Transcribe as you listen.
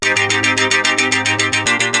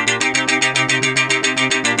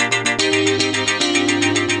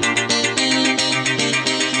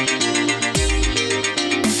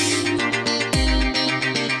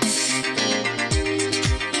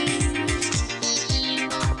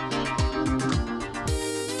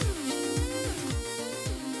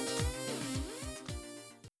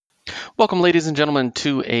Welcome, ladies and gentlemen,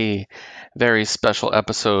 to a very special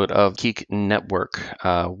episode of Geek Network.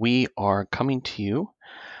 We are coming to you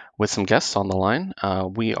with some guests on the line.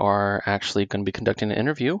 We are actually going to be conducting an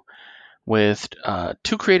interview with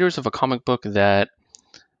two creators of a comic book that,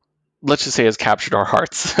 let's just say, has captured our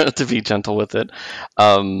hearts, to be gentle with it.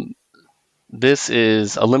 Um, this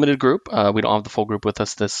is a limited group. We don't have the full group with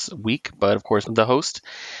us this week, but of course, the host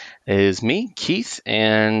is me, Keith,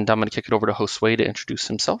 and I'm going to kick it over to Josue to introduce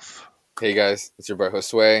himself. Hey guys, it's your boy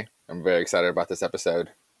Josue. I'm very excited about this episode.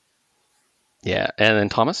 Yeah, and then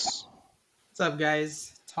Thomas. What's up,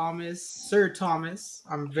 guys? Sir Thomas.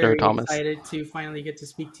 I'm Sure, very Thomas. excited to finally get to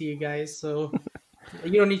speak to you guys. So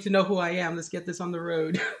you don't need to know who I am. Let's get this on the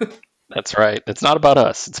road. That's right. It's not about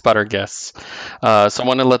us. It's about our guests. So I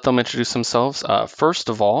want to let them introduce themselves. First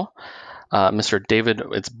of all, Mr. David,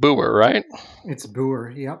 it's Booher, right? It's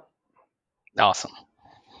Booher, yep. Awesome.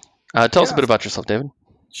 Tell us a bit about yourself, David.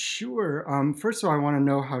 Sure. First of all, I want to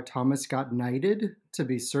know how Thomas got knighted to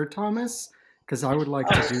be Sir Thomas, because I would like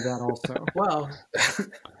to do that also. Well,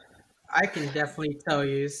 I can definitely tell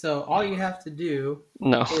you. So all you have to do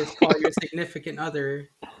No. is call your significant other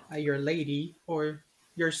your lady or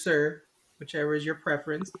your sir, whichever is your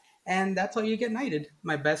preference. And that's how you get knighted.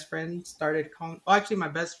 My best friend started calling. Oh, actually, my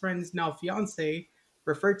best friend's now fiance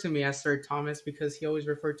referred to me as Sir Thomas because he always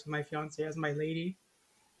referred to my fiance as my lady.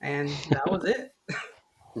 And that was it.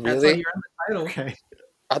 That's how Really? you earn the title. Okay.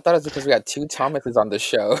 I thought it was because we had two Thomases on the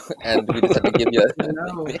show, and we just had to give you a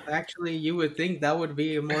No, actually, you would think that would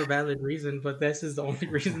be a more valid reason, but this is the only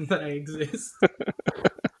reason that I exist.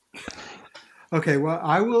 Okay, well,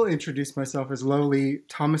 I will introduce myself as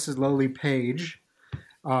Thomas's lowly page.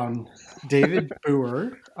 David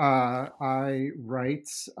Booher. I write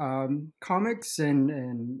comics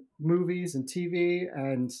and movies and TV,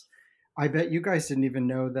 and I bet you guys didn't even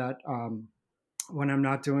know that when I'm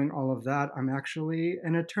not doing all of that, I'm actually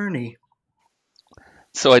an attorney.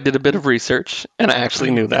 So I did a bit of research, and I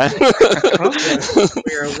actually knew that. Yes,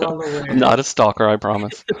 we are well aware. Not a stalker, I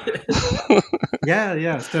promise.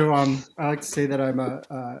 Yeah. So I like to say that I'm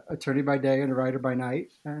a attorney by day and a writer by night,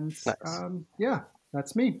 and Nice. yeah,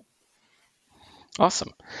 that's me.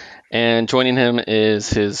 Awesome. And joining him is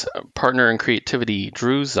his partner in creativity,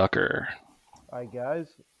 Drew Zucker. Hi guys,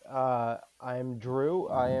 I'm Drew.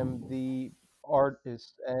 I am the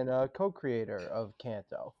artist and co-creator of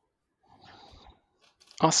Kanto.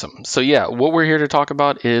 Awesome. So yeah, what we're here to talk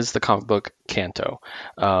about is the comic book Kanto.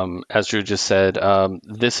 As Drew just said,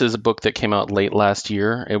 this is a book that came out late last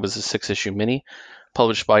year. It was a 6-issue mini,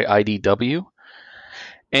 published by IDW,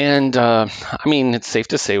 and I mean, it's safe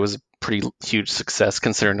to say it was a pretty huge success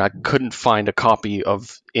considering I couldn't find a copy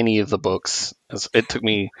of any of the books. It took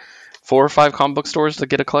me 4 or 5 comic book stores to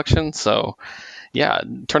get a collection. So yeah,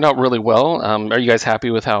 it turned out really well. Are you guys happy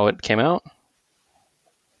with how it came out?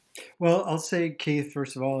 Well, I'll say, Keith,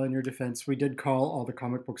 first of all, in your defense, we did call all the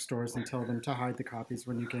comic book stores and tell them to hide the copies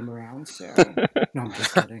when you came around. So, no, I'm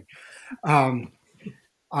just kidding.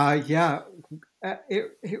 Yeah,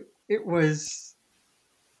 it was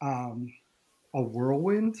a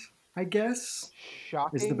whirlwind, I guess, is the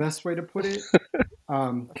Shocking. best way to put it.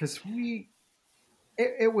 Because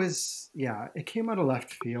it was, yeah, it came out of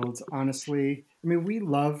left field, honestly. I mean, we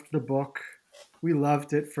loved the book. We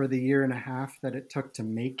loved it for the year and a half that it took to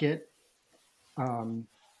make it. But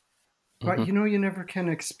Mhm. you never can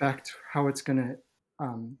expect how it's gonna,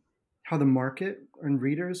 how the market and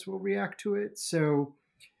readers will react to it. So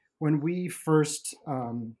when we first,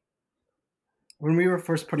 when we were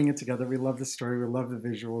first putting it together, we loved the story, we loved the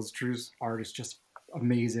visuals. Drew's art is just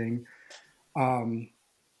amazing,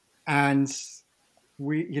 and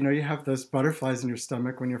you have those butterflies in your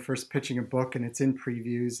stomach when you're first pitching a book and it's in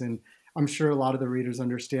previews. And I'm sure a lot of the readers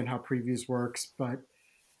understand how previews works, but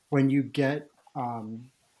when you get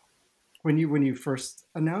when you first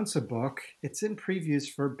announce a book, it's in previews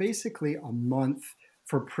for basically a month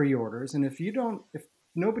for pre-orders. And if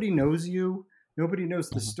nobody knows you, nobody knows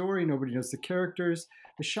the Mhm. story, nobody knows the characters,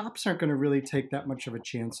 the shops aren't going to really take that much of a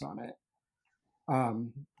chance on it.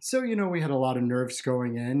 So we had a lot of nerves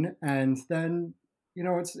going in, and then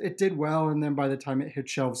it did well, and then by the time it hit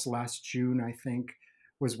shelves last June, I think,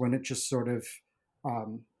 was when it just sort of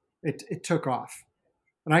it took off.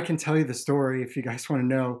 And I can tell you the story if you guys want to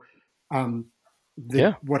know. Um,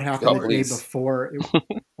 Yeah. what happened Oh, the day please. before.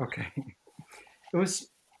 Okay, it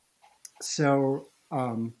was so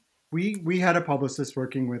we had a publicist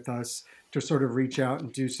working with us to sort of reach out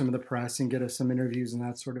and do some of the press and get us some interviews and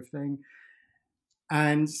that sort of thing.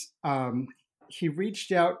 And he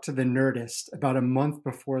reached out to the Nerdist about a month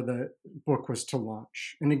before the book was to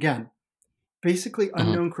launch. And again, Basically, Hmm.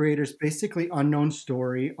 unknown creators, basically unknown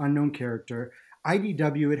story, unknown character.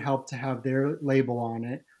 IDW had helped to have their label on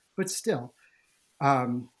it, but still,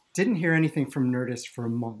 didn't hear anything from Nerdist for a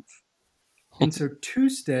month. And so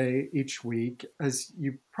Tuesday each week, as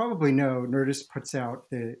you probably know, Nerdist puts out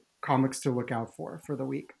the comics to look out for the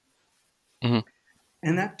week. Hmm.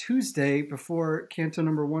 And that Tuesday, before Canto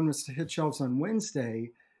number one was to hit shelves on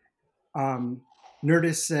Wednesday, um,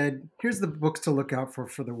 Nerdist said, "Here's the books to look out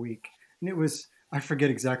for the week." And it was, I forget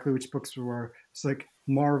exactly which books were. It's like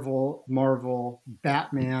Marvel,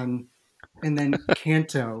 Batman, and then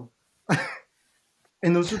Canto.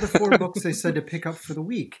 And those were the four books they said to pick up for the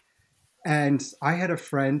week. And I had a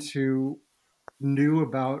friend who knew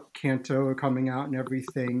about Kanto coming out and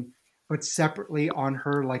everything, but separately on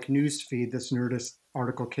her like news feed, this Nerdist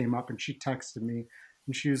article came up, and she texted me,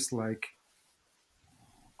 and she was like,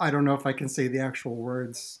 "I don't know if I can say the actual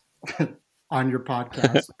words on your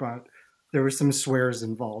podcast, but there were some swears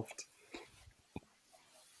involved."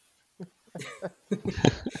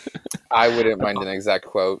 I wouldn't mind an exact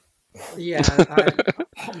quote. Yeah,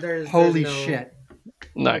 there's Holy no shit!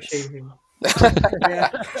 Nice. shaming. I Yeah,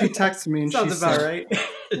 She texted me and she sounds about said, right.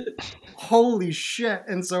 "Holy shit!"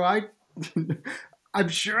 And so I'm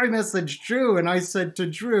sure I messaged Drew, and I said to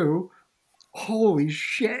Drew, "Holy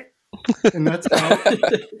shit!" And that's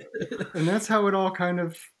how it all kind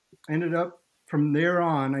of ended up. From there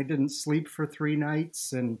on, I didn't sleep for 3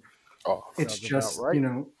 nights, and oh, it's Sounds about just,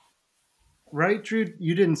 right. right, Drew?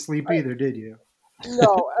 You didn't sleep I, either, did you?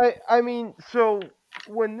 no, I mean, so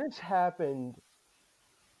when this happened,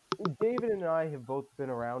 David and I have both been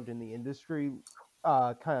around in the industry,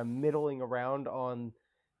 kind of middling around on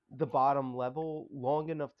the bottom level long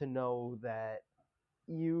enough to know that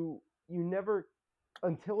you never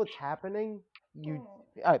until it's happening. You,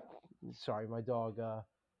 I, sorry, my dog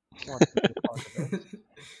wants to be a part of this.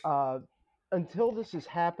 Uh, until this is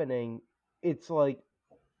happening, it's like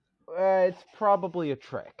it's probably a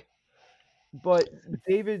trick. But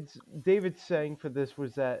David's saying for this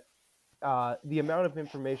was that the amount of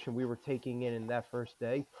information we were taking in that first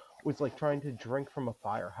day was like trying to drink from a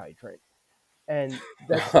fire hydrant, and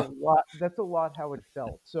that's a lot. That's a lot how it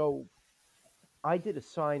felt. So I did a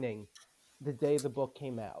signing the day the book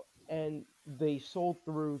came out, and they sold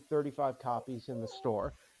through 35 copies in the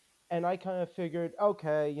store. And I kind of figured,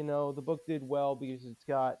 okay, the book did well because it's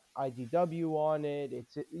got IDW on it.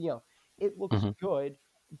 It looks Hmm. good,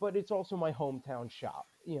 but it's also my hometown shop.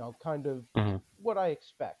 Kind of Hmm. what I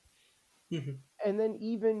expect. Mhm. And then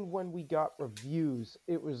even when we got reviews,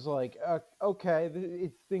 it was like, okay,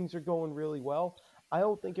 things are going really well. I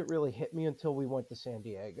don't think it really hit me until we went to San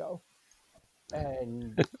Diego,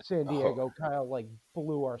 and San oh. Diego kind of like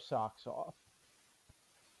blew our socks off.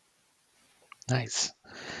 Nice.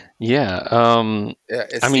 Yeah. Yeah,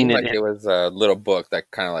 it I mean, seemed like it was a little book that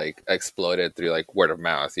kind of like exploded through like word of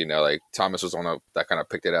mouth. Like Thomas was one that kind of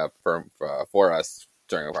picked it up for us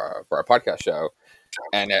during for our podcast show,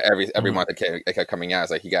 and every Mhm. month it kept coming out.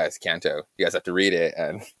 It's like, you guys, Canto, you guys have to read it,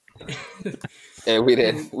 and we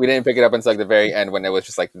did. and We didn't pick it up until like the very end when it was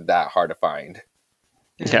just like that hard to find.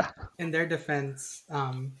 and Yeah. in their defense,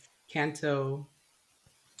 Kanto.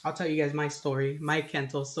 I'll tell you guys my story, my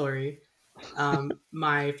Kanto story.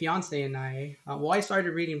 My fiance and I, well, I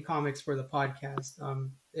started reading comics for the podcast.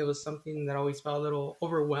 It was something that I always felt a little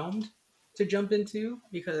overwhelmed to jump into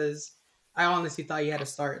because I honestly thought you had to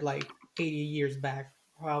start like 80 years back,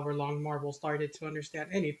 however long Marvel started to understand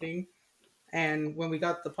anything. And when we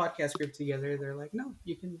got the podcast group together, they're like, "No,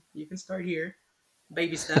 you can start here,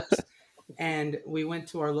 baby steps." And we went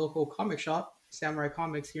to our local comic shop, Samurai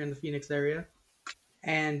Comics, here in the Phoenix area,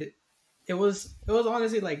 and it was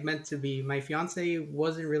honestly like meant to be. My fiance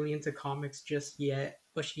wasn't really into comics just yet,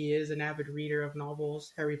 but she is an avid reader of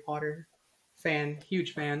novels, Harry Potter fan,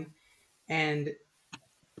 huge fan, and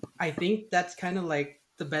I think that's kind of like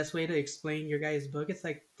the best way to explain your guys' book. It's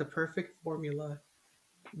like the perfect formula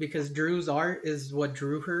because Drew's art is what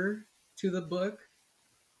drew her to the book.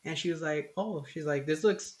 And she was like, "Oh, she's like, this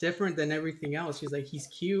looks different than everything else." She's like, "He's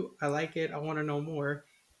cute. I like it. I want to know more."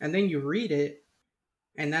 And then you read it,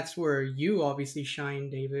 and that's where you obviously shine,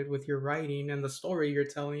 David, with your writing and the story you're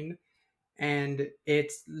telling. And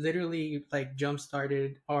it's literally like jump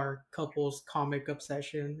started our couple's comic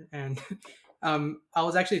obsession. And I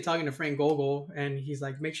was actually talking to Frank Gogol, and he's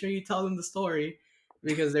like, make sure you tell them the story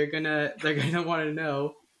because they're gonna want to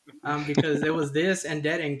know. Because it was this and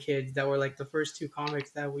Dead End Kids that were like the first two comics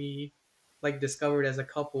that we like discovered as a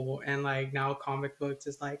couple, and like now comic books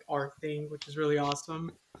is like our thing, which is really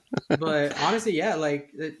awesome. But honestly, yeah,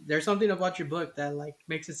 like there's something about your book that like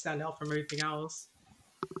makes it stand out from everything else.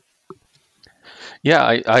 Yeah,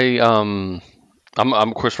 I'm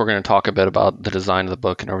of course we're going to talk a bit about the design of the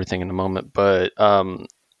book and everything in a moment, but I'm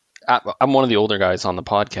one of the older guys on the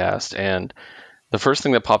podcast, and the first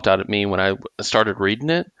thing that popped out at me when I started reading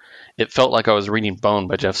it, it felt like I was reading Bone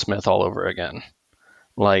by Jeff Smith all over again.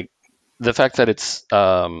 Like the fact that it's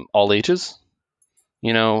all ages,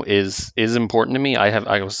 is important to me.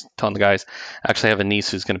 I was telling the guys, actually I have a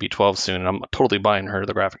niece who's going to be 12 soon, and I'm totally buying her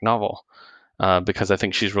the graphic novel because I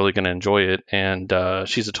think she's really going to enjoy it, and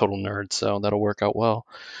she's a total nerd, so that'll work out well.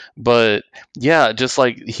 But yeah, just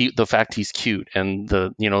like the fact he's cute, and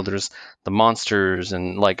there's the monsters,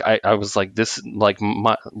 and like I was like this, like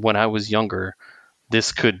when I was younger,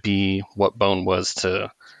 this could be what Bone was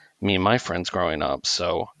to me and my friends growing up.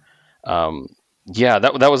 So um, yeah,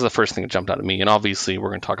 that was the first thing that jumped out at me, and obviously we're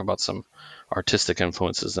going to talk about some artistic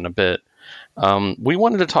influences in a bit. We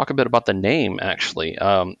wanted to talk a bit about the name, actually.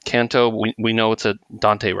 Kanto, we know it's a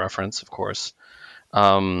Dante reference, of course.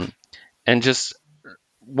 Um, and just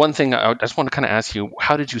one thing, I just want to kind of ask you,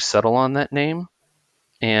 how did you settle on that name?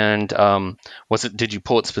 And did you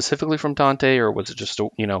pull it specifically from Dante, or was it just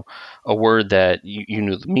a word that you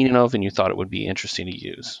knew the meaning of and you thought it would be interesting to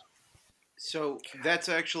use? So that's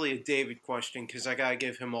actually a David question because I gotta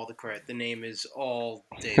give him all the credit. The name is all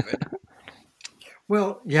David.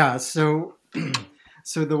 Well, yeah. So,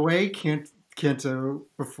 so the way Kanto,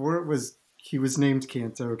 before he was named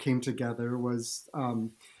Kanto, came together was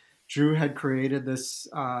Drew had created this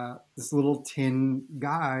little tin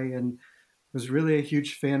guy and was really a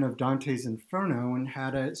huge fan of Dante's Inferno and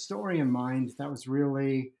had a story in mind that was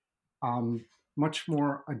really um, much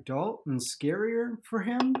more adult and scarier for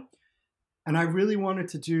him. And I really wanted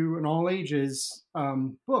to do an all ages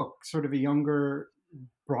book, sort of a younger,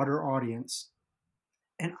 broader audience.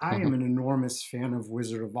 And I Hmm. am an enormous fan of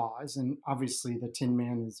Wizard of Oz, and obviously the Tin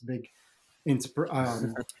Man is big.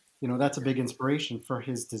 That's a big inspiration for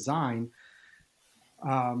his design.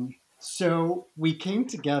 So we came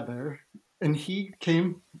together, and he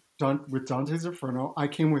came with Dante's Inferno. I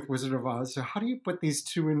came with Wizard of Oz. So how do you put these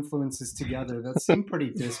two influences together that seem pretty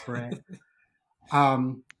disparate,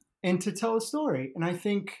 um, and to tell a story? And I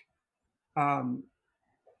think, um,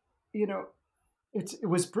 you know, it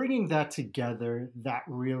was bringing that together that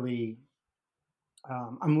really.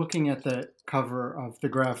 I'm looking at the cover of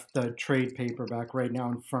the trade paperback right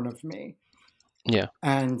now in front of me, Yeah.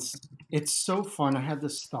 and it's so fun. I had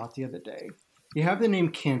this thought the other day. You have the name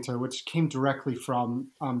Canto, which came directly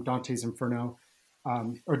from Dante's Inferno,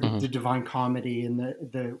 or Hmm. the Divine Comedy, and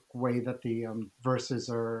the way that the verses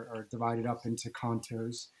are divided up into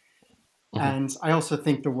cantos. Hmm. And I also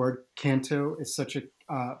think the word canto is such a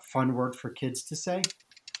fun word for kids to say,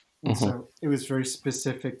 and Hmm. so it was very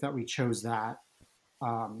specific that we chose that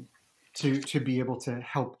um, to be able to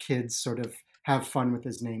help kids sort of have fun with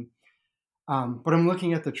his name. But I'm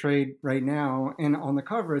looking at the trade right now, and on the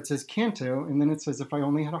cover it says Canto, and then it says "If I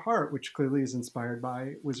Only Had a Heart," which clearly is inspired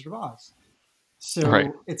by Wizard of Oz. Right.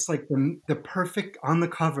 So it's like the perfect on the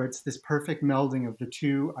cover. It's this perfect melding of the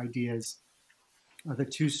two ideas, of the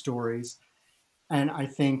two stories, and I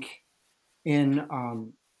think in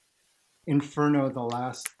Inferno, the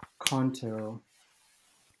last canto.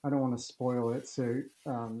 I don't want to spoil it, so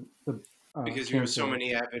the Because you have so canto.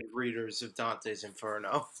 many avid readers of Dante's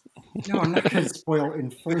Inferno, No, I'm not going to spoil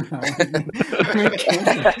Inferno. I meant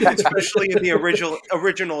canto. especially in the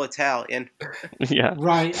original Italian. Yeah.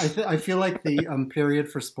 Right. I feel like the period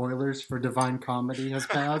for spoilers for Divine Comedy has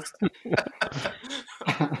passed.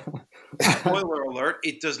 Spoiler alert: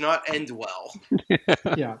 it does not end well.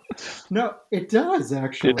 Yeah. No, it does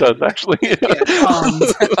It does actually. actually. Yeah, it Um,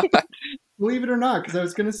 does. believe it or not, because I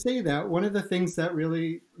was going to say that one of the things that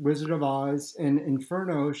really Wizard of Oz and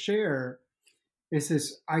Inferno share is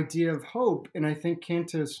this idea of hope, and I think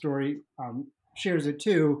Canto's story shares it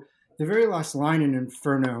too. The very last line in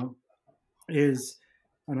Inferno is,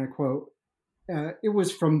 and I quote, "It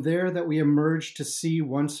was from there that we emerged to see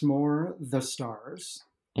once more the stars."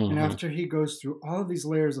 And Hmm. after he goes through all of these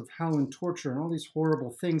layers of hell and torture and all these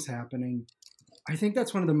horrible things happening, I think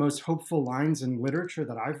that's one of the most hopeful lines in literature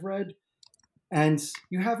that I've read. And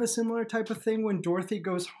you have a similar type of thing when Dorothy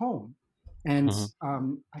goes home. And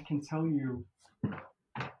Hmm. I can tell you,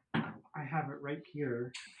 I have it right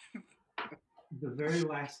here. The very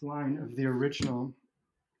last line of the original.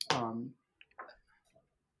 Um,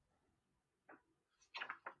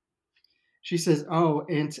 she says, "Oh,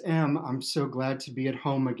 Aunt Em, I'm so glad to be at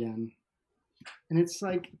home again." And it's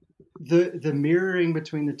like the mirroring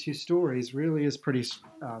between the two stories really is pretty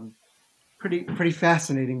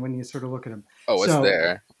fascinating when you sort of look at them. Oh, it's So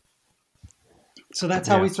there. that's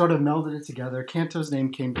how Yeah. we sort of melded it together. Canto's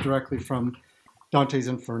name came directly from Dante's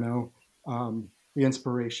Inferno. the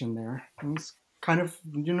inspiration there. And it's kind of,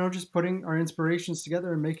 just putting our inspirations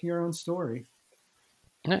together and making our own story.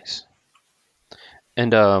 Nice.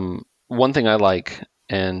 And one thing I like,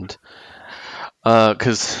 and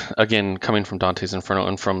because again, coming from Dante's Inferno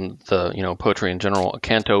and from the poetry in general,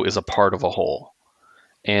 Canto is a part of a whole.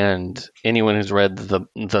 And anyone who's read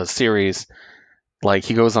the series, like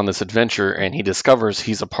he goes on this adventure and he discovers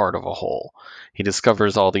he's a part of a whole. He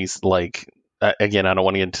discovers all these again, I don't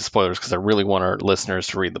want to get into spoilers because I really want our listeners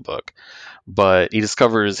to read the book. But he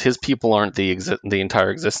discovers his people aren't the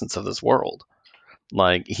entire existence of this world.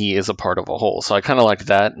 Like he is a part of a whole. So I kind of like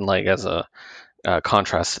that, and like as a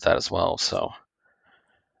contrast to that as well. So,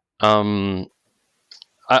 um,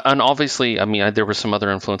 and obviously, I mean, there were some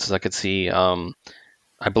other influences I could see.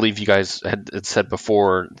 I believe you guys had said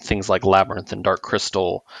before things like Labyrinth and Dark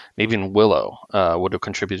Crystal, maybe even Willow would have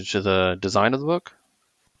contributed to the design of the book.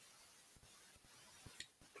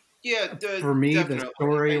 Yeah, For me, the definitely.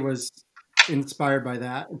 story was inspired by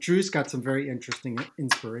that. Drew's got some very interesting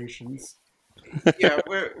inspirations. Yeah,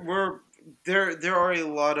 we're there. There are a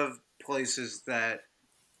lot of places that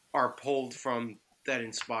are pulled from that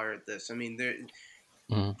inspired this. I mean, there,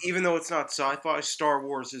 Mhm. even though it's not sci-fi, Star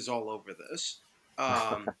Wars is all over this.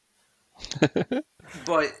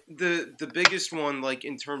 But the biggest one, like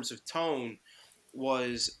in terms of tone,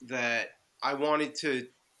 was that I wanted to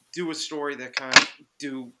do a story that kind of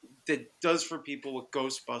does for people what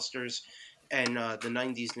Ghostbusters and the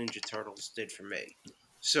 '90s Ninja Turtles did for me.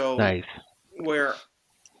 So Nice. where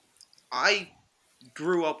I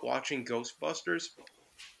grew up watching Ghostbusters,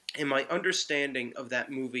 and my understanding of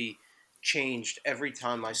that movie changed every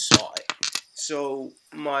time I saw it. So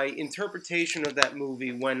my interpretation of that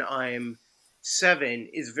movie when I'm 7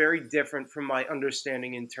 is very different from my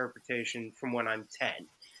understanding interpretation from when I'm 10,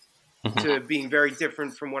 Mhm. to being very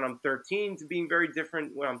different from when I'm 13, to being very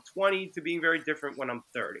different when I'm 20, to being very different when I'm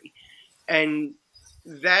 30. And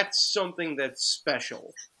that's something that's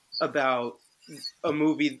special about a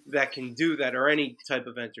movie that can do that, or any type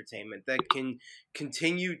of entertainment that can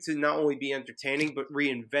continue to not only be entertaining but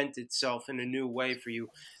reinvent itself in a new way for you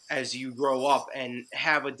as you grow up and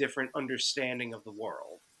have a different understanding of the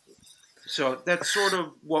world. So that's sort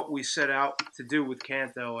of what we set out to do with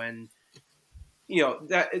Canto, and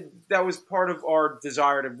that was part of our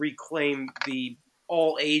desire to reclaim the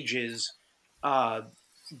all ages uh, Mhm.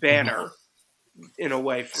 banner in a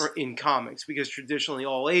way in comics, because traditionally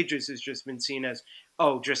all ages has just been seen as,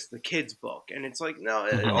 oh, just the kids book, and it's like, no,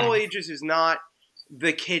 Mhm. all ages is not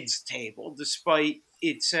the kids table, despite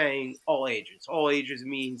it saying all ages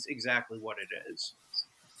means exactly what it is.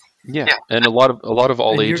 Yeah, and a lot of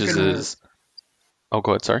all And you're ages gonna, is. Oh,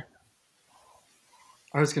 go ahead. Sorry.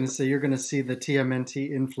 I was gonna say, you're gonna see the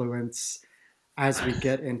TMNT influence as we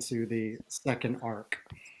get into the second arc.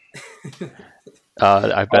 I Oh,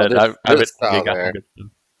 bet. I bet there's they style got some there. good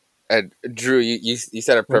stuff. Drew, you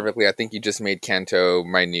said it What? perfectly. I think you just made Kanto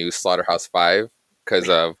my new Slaughterhouse 5 because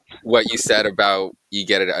of what you said about you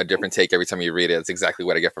get a different take every time you read it. It's exactly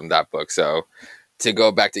what I get from that book. So to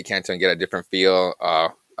go back to Kanto and get a different feel,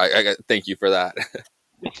 I thank you for that.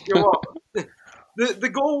 You're welcome. The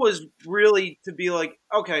goal was really to be like,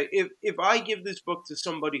 okay, if I give this book to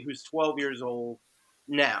somebody who's 12 years old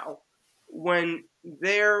now, when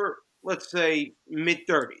they're, let's say, mid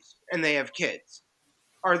 30s and they have kids,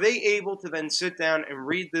 are they able to then sit down and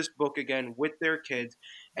read this book again with their kids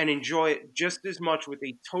and enjoy it just as much with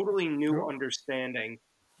a totally new Oh, understanding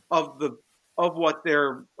of the of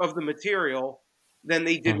the material than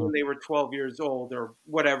they did Mhm. when they were 12 years old or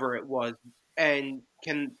whatever it was, and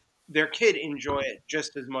can their kid enjoy it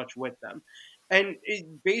just as much with them? And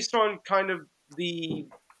based on kind of the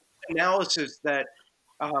analysis that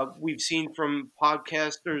we've seen from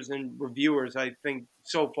podcasters and reviewers, I think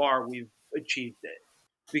so far we've achieved it,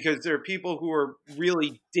 because there are people who are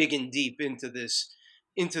really digging deep into this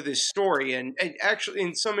story, and actually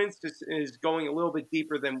in some instances going a little bit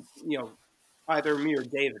deeper than either me or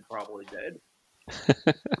David probably did.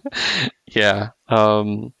 Yeah.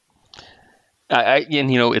 And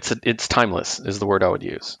it's timeless is the word I would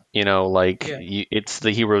use. Yeah. It's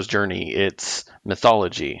the hero's journey. It's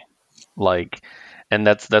mythology. Like, and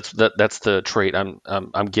that's the trait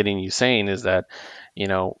I'm getting you saying is that,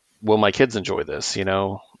 will my kids enjoy this?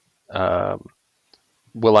 Um,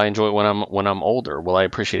 will I enjoy it when I'm older? Will I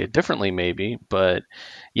appreciate it differently? Maybe, but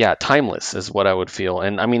yeah, timeless is what I would feel.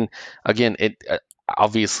 And I mean, again, it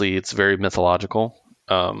obviously it's very mythological.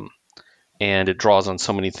 And it draws on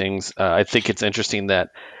so many things. I think it's interesting that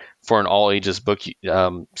for an all ages book,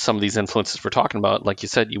 some of these influences we're talking about, like you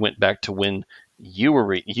said, you went back to when you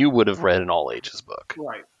would have read an all ages book.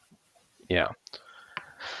 Right. Yeah.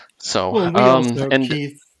 So, Well, we also, and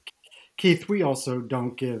Keith, we also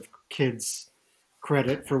don't give kids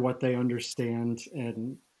credit for what they understand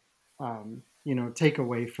and, take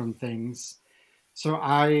away from things. So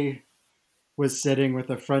I was sitting with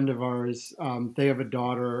a friend of ours. They have a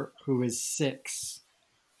daughter who is 6.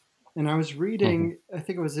 And I was mhm, reading, I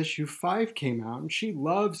think it was issue 5 came out, and she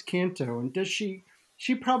loves Kanto. And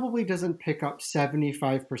she probably doesn't pick up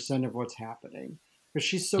 75% of what's happening because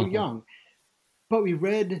she's so mhm. young. But we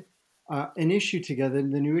read an issue together,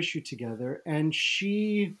 the new issue together, and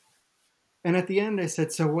at the end I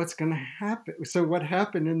said, "So what's going to happen? So what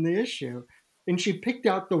happened in the issue?" And she picked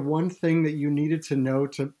out the one thing that you needed to know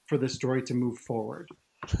for the story to move forward.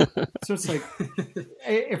 So it's like,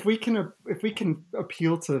 if we can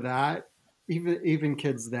appeal to that, even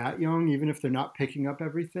kids that young, even if they're not picking up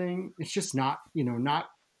everything, it's just not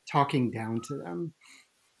talking down to them.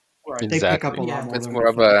 Right. They pick up a Exactly. lot Yeah. more It's than we more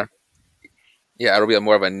of think. a yeah, it'll be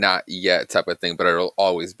more of a not yet type of thing, but it'll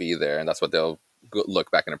always be there, and that's what they'll look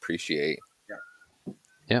back and appreciate.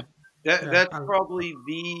 Yeah. Yeah. That's probably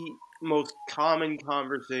the most common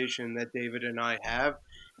conversation that David and I have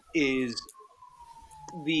is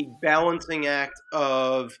the balancing act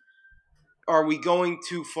of, are we going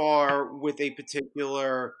too far with a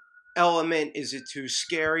particular element? Is it too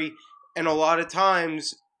scary? And a lot of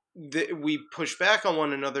times we push back on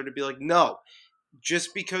one another to be like, no,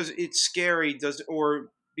 just because it's scary does or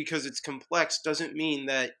because it's complex doesn't mean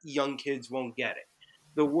that young kids won't get it.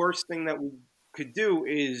 The worst thing that we could do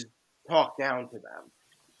is talk down to them.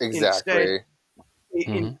 Instead, Exactly.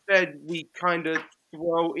 Hmm. we kind of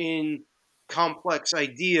throw in complex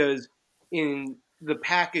ideas in the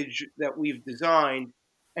package that we've designed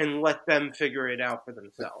and let them figure it out for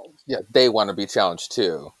themselves. Yeah, they want to be challenged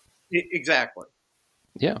too. Exactly.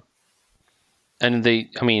 Yeah. And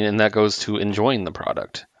and that goes to enjoying the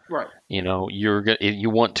product. Right. You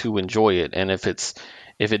want to enjoy it, and if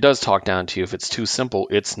it does talk down to you, if it's too simple,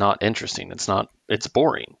 it's not interesting. It's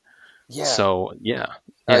boring. Yeah. So yeah,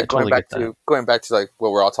 I Going totally back get that. to like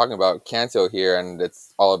what we're all talking about, Kanto here, and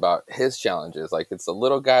it's all about his challenges. Like it's a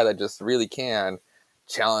little guy that just really can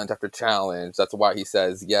challenge after challenge. That's why he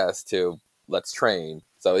says yes to let's train.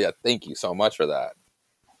 So yeah, thank you so much for that.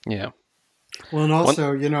 Yeah. Well, and One.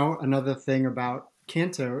 also, another thing about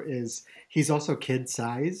Kanto is he's also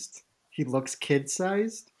kid-sized. He looks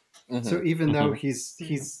kid-sized. Hmm. So even though Mhm. Mhm.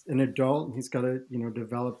 he's an adult and he's got a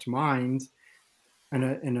developed mind and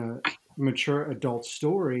a mature adult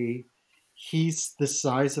story, he's the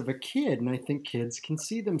size of a kid, and I think kids can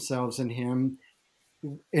see themselves in him,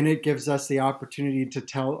 and it gives us the opportunity to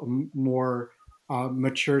tell a more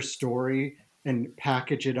mature story and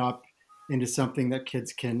package it up into something that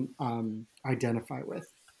kids can identify with.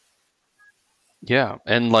 Yeah,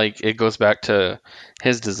 and like it goes back to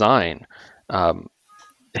his design. Um,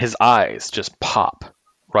 his eyes just pop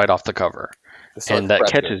right off the cover, It's so and that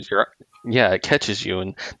expressive. catches your yeah, it catches you,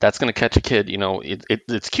 and that's gonna catch a kid.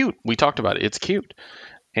 It's cute. We talked about it. It's cute,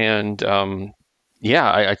 and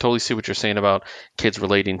yeah, I totally see what you're saying about kids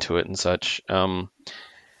relating to it and such.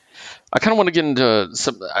 I kind of want to get into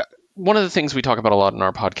one of the things we talk about a lot in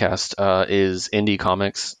our podcast is indie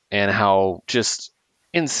comics and how just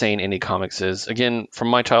insane indie comics is. Again, from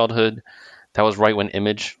my childhood, that was right when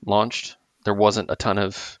Image launched. There wasn't a ton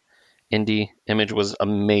of indie. Image was a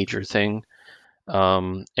major thing.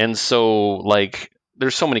 And so, like,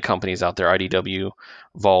 there's so many companies out there: IDW,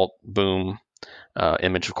 Vault, Boom,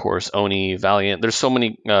 Image, of course, Oni, Valiant. There's so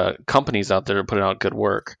many companies out there putting out good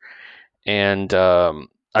work. And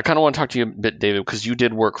I kind of want to talk to you a bit, David, because you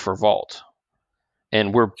did work for Vault,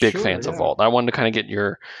 and we're big Sure, fans of yeah. Vault. I wanted to kind of get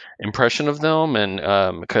your impression of them,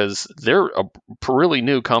 and because they're a really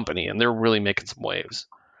new company and they're really making some waves.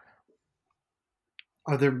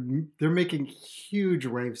 They're making huge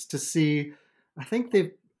waves to see. I think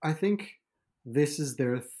they've. I think this is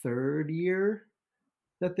their 3rd year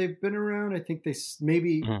that they've been around. I think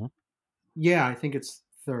maybe. Hmm. Yeah, I think it's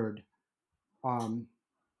third. Um,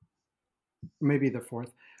 maybe the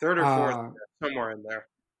fourth. Third or fourth, Uh, somewhere in there.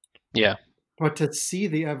 Yeah. but to see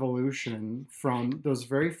the evolution from those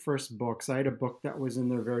very first books, I had a book that was in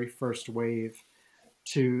their very first wave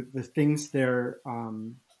to the things they're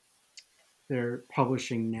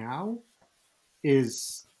publishing now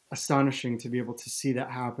is astonishing to be able to see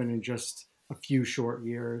that happen in just a few short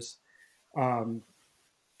years. Um,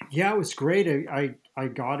 yeah, it was great. I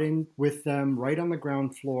got in with them right on the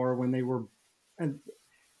ground floor when they were, and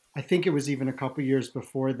I think it was even a couple years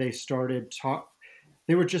before they started talk.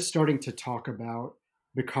 They were just starting to talk about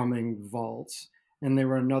becoming Vault, and they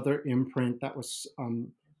were another imprint that was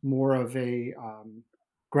more of a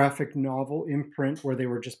graphic novel imprint where they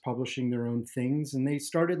were just publishing their own things, and they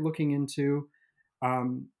started looking into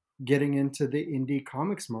um, getting into the indie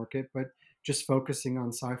comics market, but just focusing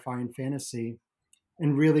on sci-fi and fantasy,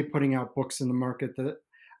 and really putting out books in the market that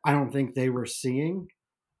I don't think they were seeing.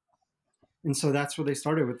 And so that's where they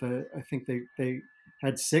started with the. I think they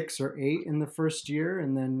had 6 or 8 in the first year,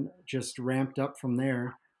 and then just ramped up from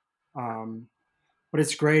there. Um, but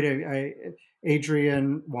it's great.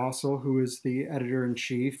 Adrian Wassel, who is the editor in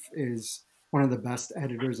chief, is one of the best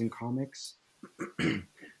editors in comics.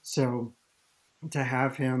 So to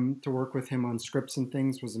have him to work with him on scripts and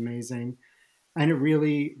things was amazing, and it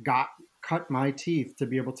really cut my teeth to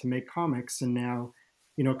be able to make comics. And now,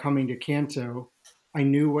 coming to Kanto, I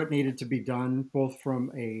knew what needed to be done, both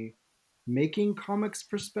from a making comics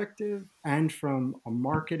perspective and from a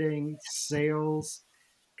marketing, sales.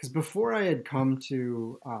 Because before I had come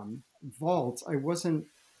to Vault, I wasn't.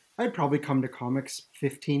 I'd probably come to comics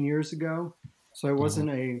 15 years ago, so I Mhm. wasn't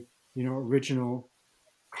a original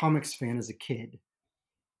comics fan as a kid.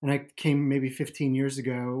 And I came maybe 15 years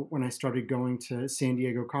ago when I started going to San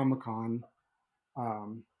Diego Comic Con.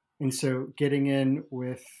 Um, and so getting in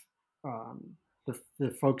with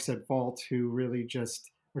the folks at Vault who really just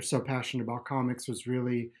were so passionate about comics was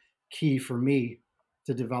really key for me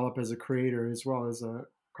to develop as a creator as well as a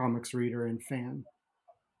comics reader and fan.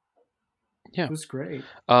 Yeah. It was great.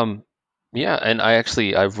 Um, yeah, and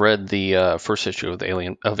I've read the first issue of the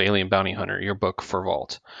Alien Bounty Hunter, your book for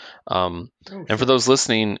Vault. Oh, And for sure. those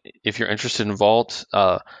listening, if you're interested in Vault,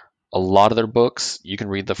 a lot of their books you can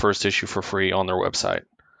read the first issue for free on their website.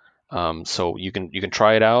 So you can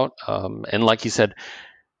try it out. And like you said,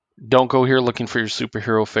 don't go here looking for your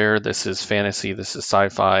superhero fare. This is fantasy. This is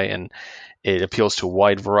sci-fi, and it appeals to a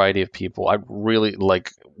wide variety of people. I really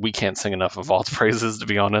like. We can't sing enough of Vault's praises, to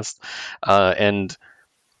be honest. And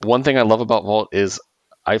one thing I love about Vault is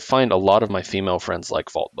I find a lot of my female friends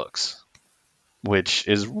like Vault books, which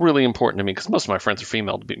is really important to me because most of my friends are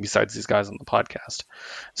female, besides these guys on the podcast.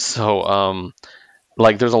 So,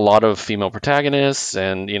 like, there's a lot of female protagonists,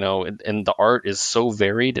 and and the art is so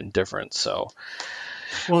varied and different. So,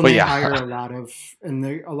 Well, and but they yeah. hire a lot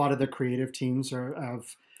of the creative teams are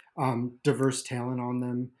of diverse talent on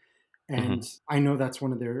them, and Mhm, I know that's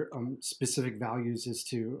one of their specific values is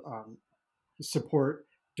to support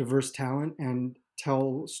diverse talent and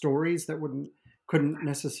tell stories that couldn't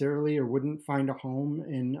necessarily or wouldn't find a home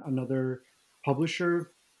in another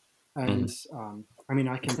publisher. And mhm. I mean,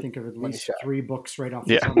 I can think of at Money least shot. 3 books right off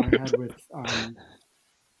the Yeah, top of my head with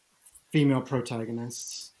female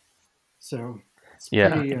protagonists. So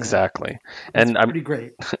yeah, exactly. it's And I'm pretty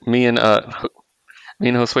great. me and me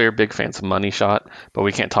and Josue are big fans of Money Shot, but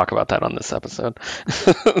we can't talk about that on this episode.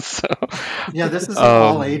 so, Yeah, this is an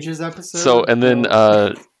all um, ages so episode. and then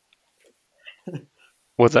So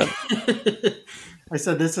what's that? I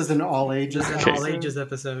said this is an all This ages is an Okay, all episode. ages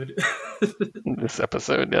episode. this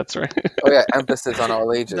episode, that's right. Oh yeah, emphasis on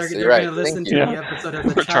all ages. So you're They're right. gonna Thank listen to you. the Yeah, episode as a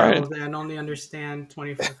we're trying. child and only understand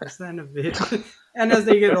 25% of it. And as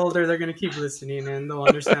they get older, they're gonna keep listening and they'll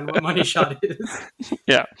understand what money shot is.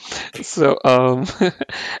 Yeah. So,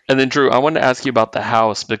 and then Drew, I wanted to ask you about the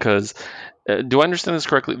house because do I understand this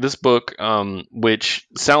correctly? This book, which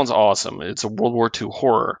sounds awesome, it's a World War II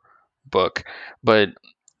horror book, but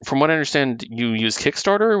from what I understand, you use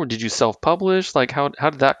Kickstarter, or did you self-publish? Like, how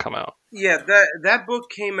did that come out? Yeah, that book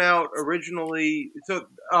came out originally. So,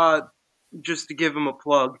 just to give him a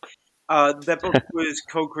plug, that book was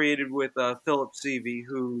co-created with Philip Seavey,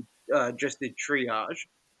 who just did Triage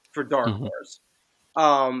for Dark Hmm.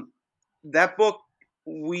 Horse. That book,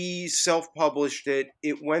 we self-published it.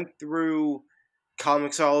 It went through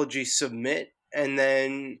Comixology Submit, and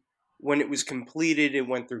then when it was completed, it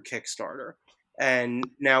went through Kickstarter. And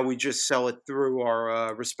now we just sell it through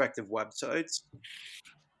our respective websites.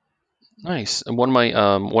 Nice. And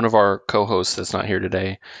one of our co-hosts that's not here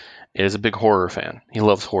today is a big horror fan. He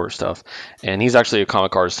loves horror stuff, and he's actually a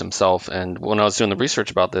comic artist himself. And when I was doing the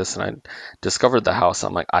research about this, and I discovered the house,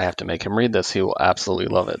 I'm like, I have to make him read this. He will absolutely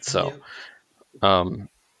love it. So, Yep. um,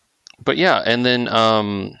 but yeah, and then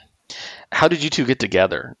how did you two get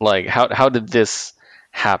together? Like, how did this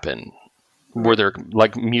happen? Were there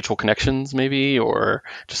like mutual connections, maybe, or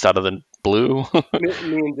just out of the blue? Me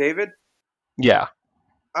and David. Yeah.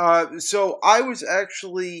 So I was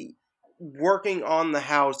actually working on the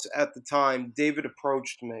house at the time. David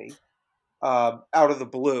approached me out of the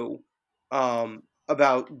blue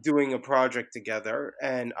about doing a project together,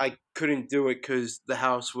 and I couldn't do it because the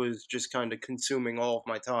house was just kind of consuming all of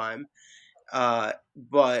my time.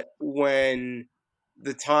 But when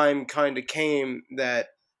the time kind of came that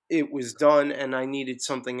it was done and I needed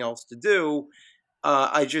something else to do,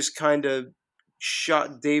 I just kind of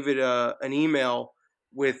shot David an email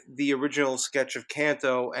with the original sketch of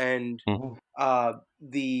Kanto and Mhm.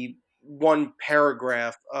 the one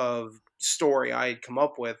paragraph of story I had come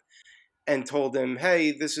up with, and told him,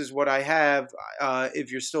 "Hey, this is what I have.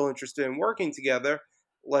 If you're still interested in working together,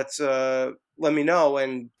 let me know."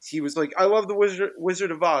 And he was like, "I love the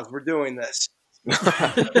Wizard of Oz. We're doing this."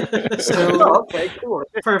 So, Okay, cool.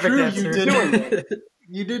 Perfect Drew, answer.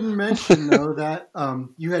 you didn't mention though that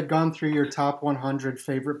you had gone through your top 100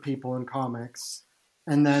 favorite people in comics,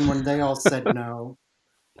 and then when they all said no,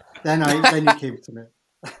 then you came to me.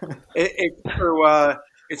 It's true.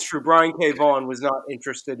 It's true. Brian K. Vaughan was not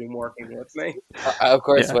interested in working with me. Of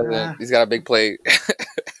course, Yeah. wasn't. He's got a big plate.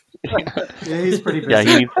 Yeah, he's pretty busy.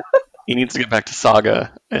 Yeah, he needs to get back to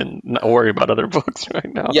Saga and not worry about other books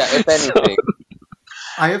right now. Yeah, if So, anything.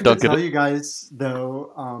 I have to Don't get tell it. you guys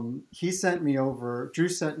though, Drew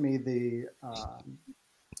sent me the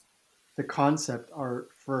concept art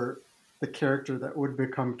for the character that would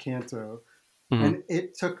become Kanto, Mhm. and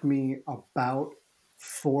it took me about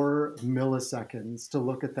 4 milliseconds to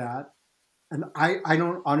look at that, and I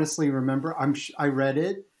don't honestly remember. I read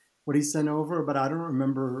it, what he sent over, but I don't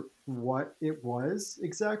remember what it was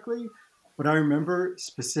exactly. But I remember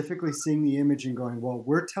specifically seeing the image and going, "Well,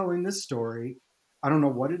 we're telling this story. I don't know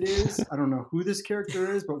what it is. I don't know who this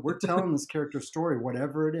character is, but we're telling this character's story,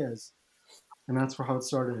 whatever it is." And that's how it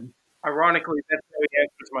started. Ironically, that's how he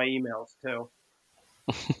answers my emails too.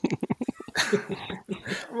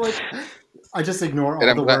 Like, I just ignore And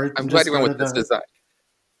all the words I'm and glad just you go went to with this the. design.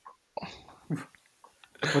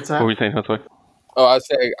 What's What were that? you saying, Josue? Oh, I was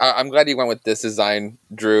saying, I'm glad you went with this design,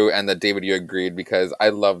 Drew, and that David, you agreed, because I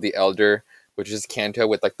love the Elder, which is Kanto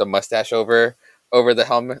with like the mustache over the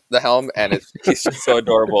helm, and he's just so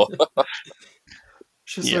adorable.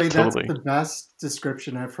 Just Yeah, say that's totally. the best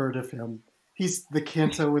description I've heard of him. He's the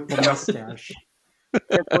Kanto with the mustache.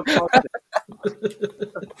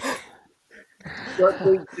 But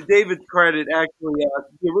to David's credit, actually,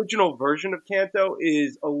 the original version of Kanto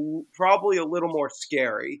is probably a little more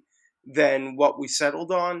scary than what we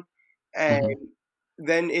settled on, and Mhm.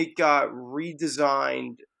 then it got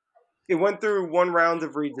redesigned. It went through one round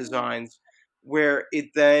of redesigns where it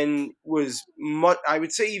then was much, I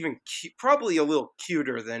would say, even probably a little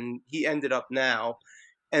cuter than he ended up now.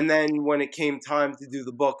 And then when it came time to do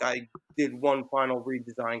the book, I did one final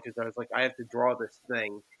redesign because I was like, I have to draw this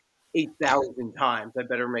thing 8,000 times. I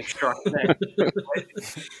better make sure I can.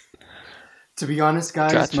 To be honest,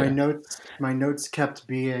 guys, Gotcha. my notes kept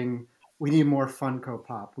being, "We need more Funko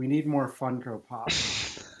Pop. We need more Funko Pop."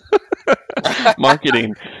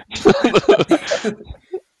 Marketing.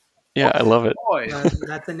 Yeah, I love it. Boy,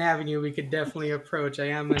 That's an avenue we could definitely approach. I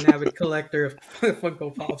am an avid collector of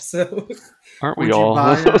Funko Pops, so Aren't we Would you all?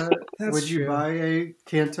 buy that's Would you true. buy a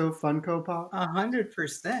Kanto Funko Pop?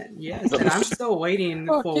 100%, yes. And I'm still waiting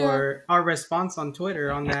Fuck yeah. for our response on Twitter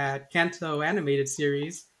on that Kanto animated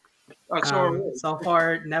series. so are we. So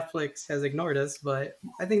far, Netflix has ignored us, but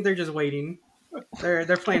I think they're just waiting. They're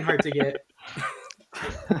playing hard to get.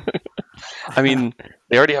 I mean,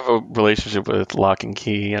 they already have a relationship with Lock and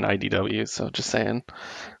Key and IDW, so just saying.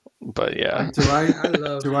 But yeah, I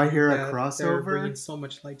love Do I hear a that they're bringing crossover? so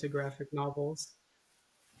much light to graphic novels.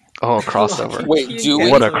 oh, Lock crossover. and Wait, Key and do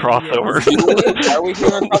we? What a Kanto, crossover. yes. Are we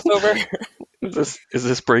hearing a crossover? Is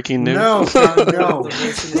this breaking news? No, no. The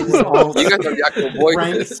voice in This the is all world. You guys are the actual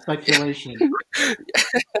rank voices. speculation.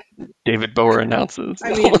 David Booher announces. I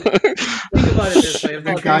mean, think about it this way: if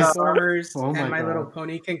the You guys- Transformers Oh my and My Little God.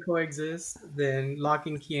 Pony can coexist, then Lock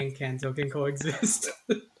and Key and Kanto can coexist.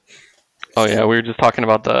 Oh yeah, we were just talking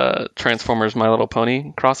about the Transformers My Little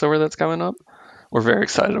Pony crossover that's coming up. We're very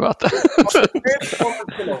excited about that. Transformers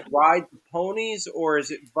gonna ride the ponies, or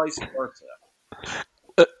is it vice versa?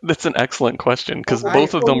 That's an excellent question because I-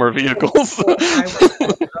 both of them are vehicles. I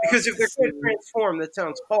would Because if they're going to transform, that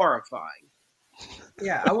sounds horrifying.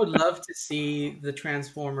 Yeah, I would love to see the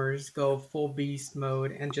Transformers go full beast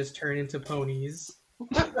mode and just turn into ponies.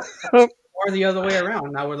 Or the other way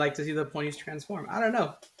around. I would like to see the ponies transform. I don't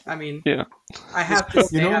know. I mean, Yeah. I have to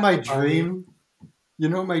say, You know I what my have to follow you. dream? You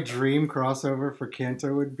know what my dream crossover for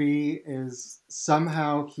Kanto would be is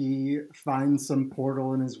somehow he finds some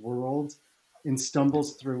portal in his world and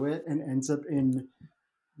stumbles through it and ends up in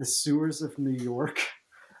the sewers of New York,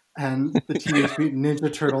 and the Teenage Mutant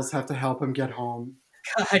Ninja Turtles have to help him get home.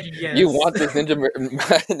 God, yes. You want this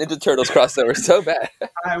Ninja Turtles crossover so bad.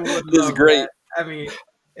 I would This is love great. that. I mean,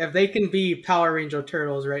 if they can be Power Ranger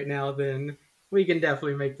Turtles right now, then we can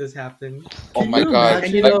definitely make this happen. Oh Can my you god!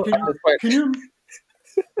 And you imagine? know,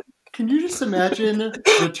 Can you just imagine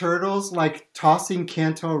the turtles like tossing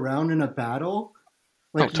Kanto around in a battle?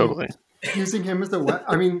 Oh, like totally. using him as a weapon.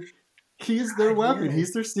 I mean, he's their weapon. yes.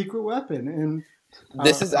 He's their secret weapon, and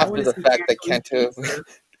This is I after want to the see fact that Kanto eat Kanto. pizza.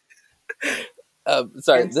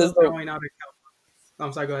 Sorry, this is Kanto throwing out a cowboy.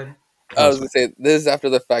 I'm sorry. Go ahead. I was gonna say this is after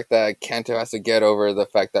the fact that Kanto has to get over the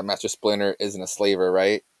fact that Master Splinter isn't a slaver,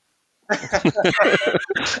 right?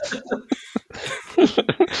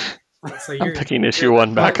 So I'm you're picking issue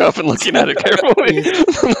one back But up and looking at it carefully.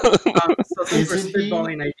 so since we're isn't he?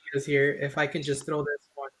 spitballing ideas here, if I can just throw this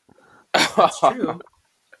one, that's true.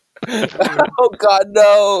 I mean, Oh God,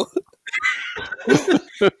 no!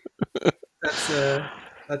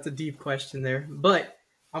 that's a deep question there. But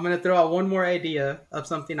I'm gonna throw out one more idea of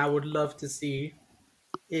something I would love to see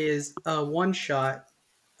is a one shot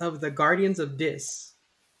of the Guardians of Dis.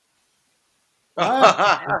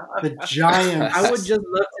 Ah, the I would giants. just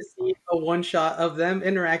love to see a one shot of them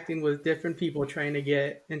interacting with different people trying to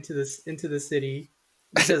get into the city.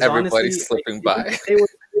 Because Everybody honestly, slipping by. they would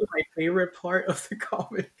be my favorite part of the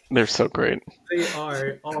comic. They're so great. They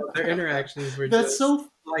are. All their interactions were That's just so.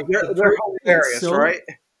 like they're, the they're It's hilarious, so. right?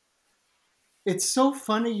 It's so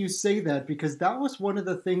funny you say that because that was one of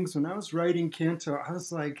the things when I was writing Kanto. I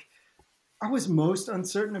was like, I was most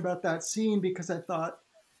uncertain about that scene because I thought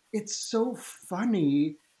it's so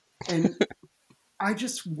funny, and I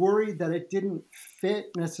just worried that it didn't fit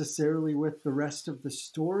necessarily with the rest of the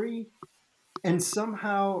story. And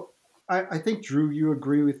somehow, I think Drew, you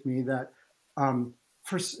agree with me that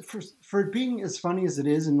for it being as funny as it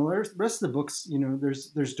is, and the rest of the books,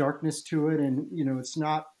 there's darkness to it, and it's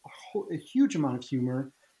not a huge amount of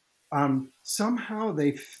humor. Somehow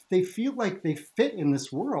they feel like they fit in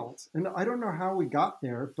this world, and I don't know how we got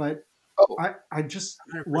there, but Oh, I just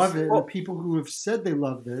love 100%. it. And the Well, people who have said they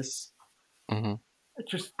love this, Hmm.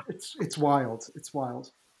 it's wild. It's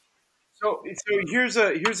wild. so here's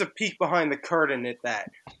a peek behind the curtain at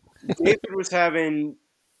that. David was having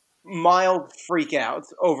mild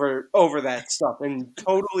freakouts over that stuff and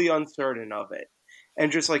totally uncertain of it,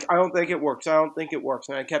 and just like I don't think it works. I don't think it works.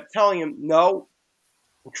 And I kept telling him, no,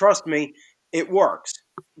 trust me, it works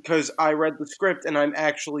because I read the script and I'm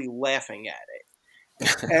actually laughing at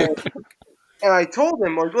it. And I told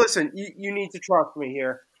him, like, listen, you need to trust me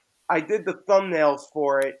here. I did the thumbnails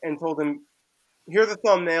for it and told him, here are the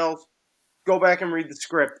thumbnails. Go back and read the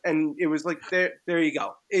script. And it was like, there you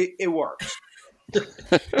go. It works. Do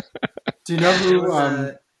you know It who?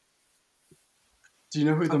 was Do you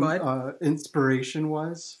know who oh, go the ahead. inspiration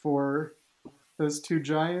was for those two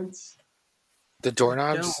giants? the I don't.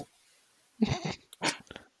 doorknobs.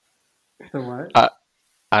 The what?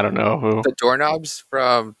 I don't know who. The doorknobs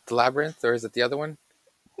from the labyrinth, or is it the other one?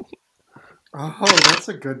 Oh, that's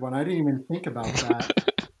a good one. I didn't even think about that.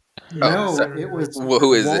 Yeah, Oh, I so No, don't it know. was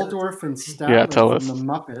who is it? Waldorf and Yeah, Statler tell from the us.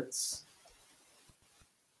 Muppets.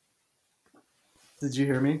 Did you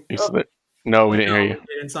hear me? You Oh, said no, we didn't No, hear we you.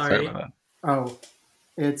 didn't. Sorry Sorry. about that. Oh,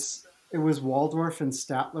 it was Waldorf and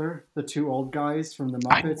Statler, the two old guys from the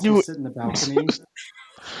I Muppets who knew sit in the balcony.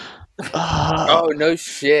 Oh no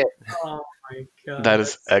shit! Oh my god, that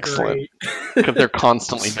is that's excellent great. because they're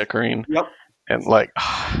constantly bickering yep. and like,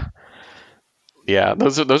 yeah,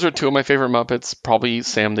 those are two of my favorite Muppets. Probably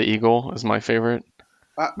Sam the Eagle is my favorite,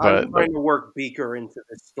 I'm but trying to work Beaker into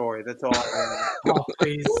this story. That's all I want. Oh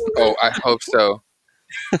please. Oh, I hope so.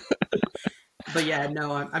 But yeah,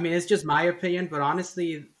 no, I mean it's just my opinion, but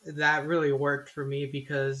honestly, that really worked for me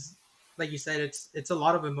because, like you said, it's a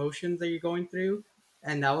lot of emotions that you're going through,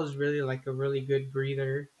 and that was really like a really good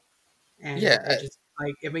breather, and Yeah, it just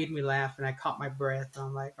like it made me laugh, and I caught my breath.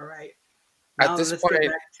 I'm like, all right, at now this let's get point,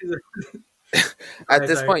 back to the. Go at ahead,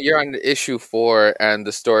 this sorry. point, you're on issue 4, and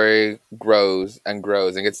the story grows and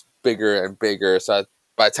grows and gets bigger and bigger. So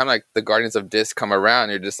by the time like the Guardians of Dis come around,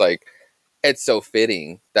 you're just like, it's so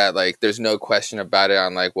fitting that like there's no question about it.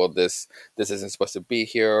 On like, well, this isn't supposed to be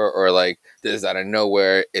here, or like this is out of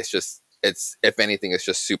nowhere. It's just it's if anything, it's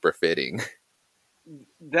just super fitting.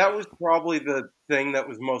 That was probably the thing that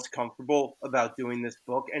was most comfortable about doing this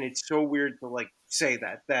book, and it's so weird to like say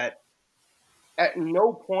that at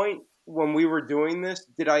no point when we were doing this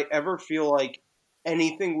did I ever feel like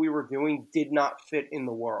anything we were doing did not fit in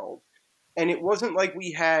the world. And it wasn't like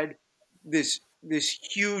we had this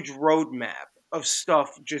huge roadmap of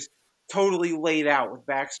stuff just totally laid out with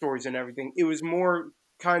backstories and everything. It was more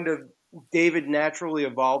kind of David naturally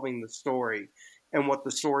evolving the story and what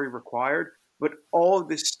the story required. But all of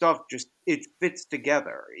this stuff just it fits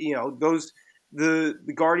together. You know, the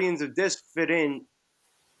Guardians of Dis fit in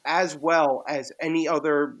as well as any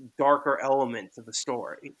other darker element to the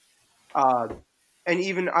story. Uh, and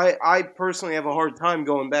even I personally have a hard time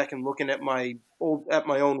going back and looking at my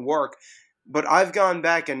own work But I've gone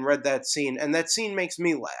back and read that scene, and that scene makes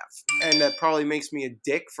me laugh. And that probably makes me a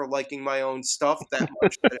dick for liking my own stuff that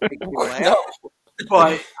much that it makes me laugh. No,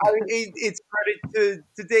 But I mean, it's credit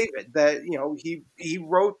to David that he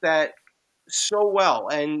wrote that so well.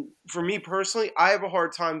 And for me personally, I have a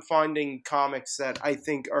hard time finding comics that I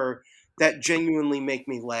think are that genuinely make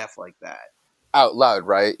me laugh like that. out loud,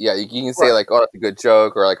 right? Yeah, you can say Right. like, "Oh, that's a good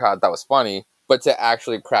joke," or like, "Oh, that was funny," but to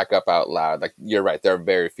actually crack up out loud, like you're right, there are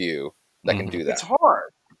very few that can Hmm. do It's that.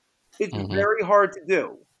 hard. It's Hmm. very hard to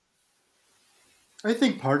do. I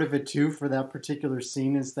think part of it too for that particular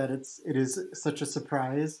scene is that it is such a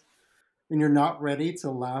surprise and you're not ready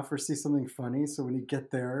to laugh or see something funny. So when you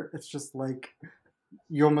get there, it's just like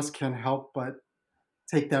you almost can't help but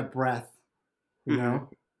take that breath, you Hmm. know?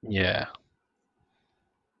 Yeah.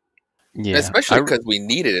 And Yeah. especially because we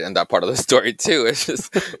needed it in that part of the story too. It's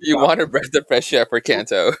just you Yeah. want to breath the fresh air for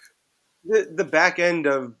Kanto. The back end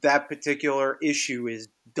of that particular issue is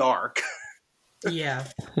dark. Yeah.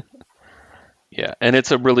 Yeah, and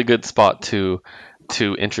it's a really good spot to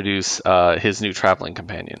introduce his new traveling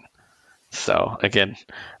companion. So again,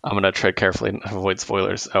 I'm gonna tread carefully and avoid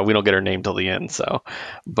spoilers. We don't get her name till the end, so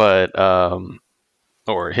but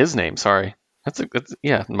or his name, sorry. That's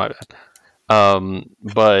yeah, my bad.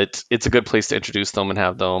 But it's a good place to introduce them and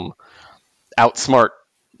have them outsmart,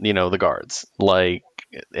 the guards. Like,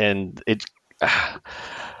 and it.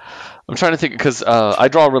 I'm trying to think because I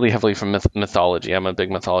draw really heavily from mythology. I'm a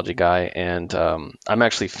big mythology guy, and I'm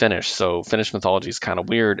actually Finnish, so Finnish mythology is kind of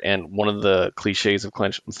weird. And one of the cliches of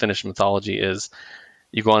Finnish mythology is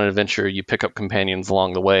you go on an adventure, you pick up companions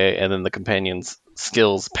along the way, and then the companions'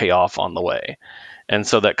 skills pay off on the way. And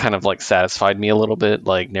so that kind of like satisfied me a little bit,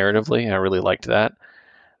 like narratively. I really liked that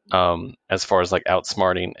as far as like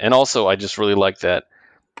outsmarting, and also I just really like that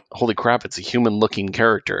holy crap, it's a human looking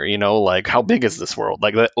character, like how big is this world?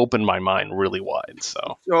 Like that opened my mind really wide.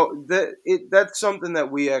 So, So that's something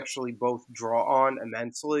that we actually both draw on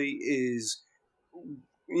immensely. Is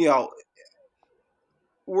you know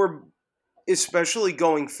we're especially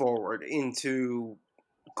going forward into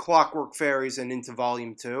Clockwork Fairies and into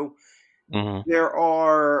Volume 2. hmm There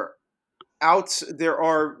are there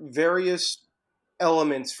are various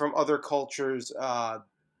elements from other cultures'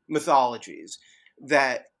 mythologies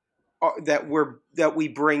that that we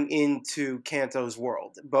bring into Kanto's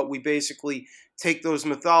world, but we basically take those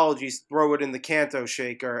mythologies, throw it in the Kanto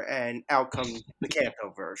shaker, and out comes the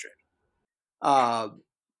Kanto version. Uh,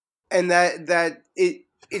 and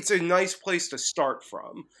it's a nice place to start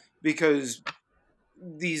from because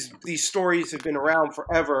these stories have been around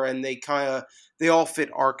forever and they all fit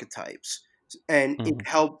archetypes, and it hmm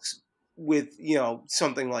helps with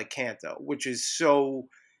something like Kanto, which is so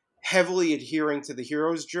heavily adhering to the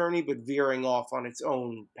hero's journey but veering off on its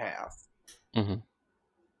own path. hmm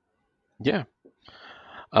yeah.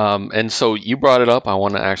 And so you brought it up. I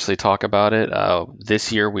want to actually talk about it.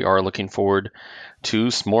 This year we are looking forward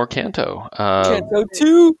to some more Kanto. Kanto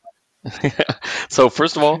 2. So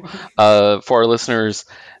first of all, for our listeners,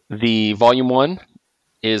 the volume one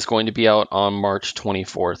is going to be out on March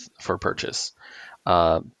 24th for purchase.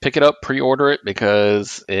 Pick it up, pre-order it,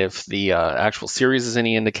 because if the actual series is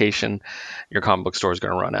any indication, your comic book store is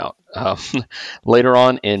going to run out. Later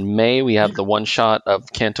on in May, we have the one shot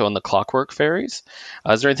of Kanto and the Clockwork Fairies.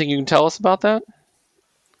 Is there anything you can tell us about that?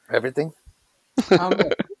 Everything. Um,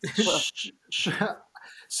 Sh- sh-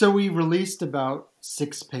 so we released about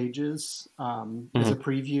 6 pages as Hmm. a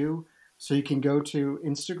preview. So you can go to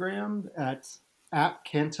Instagram at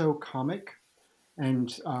Kanto Comic,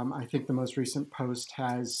 and I think the most recent post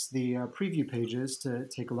has the preview pages to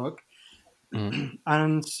take a look. Hmm.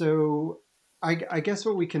 And so I guess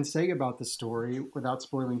what we can say about the story without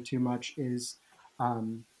spoiling too much is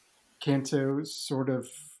um, Kanto sort of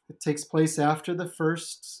it takes place after the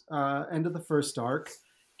first end of the first arc.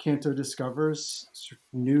 Kanto discovers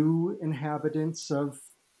new inhabitants of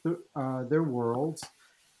their world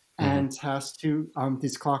Hmm. and has to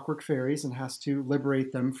these clockwork fairies and has to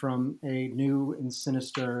liberate them from a new and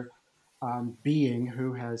sinister being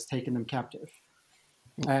who has taken them captive.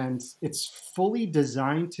 And it's fully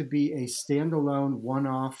designed to be a standalone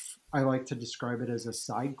one-off. I like to describe it as a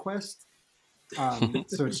side quest.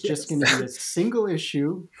 So it's just going to yes. be a single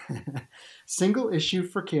issue, single issue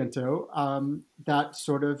for Kanto that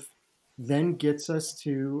sort of then gets us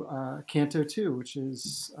to Kanto 2, which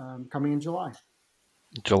is coming in July.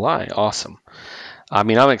 July, awesome. I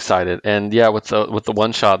mean, I'm excited, and yeah, with the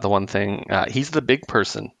one shot, the one thing, he's the big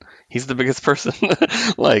person. He's the biggest person.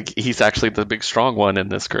 Like he's actually the big strong one in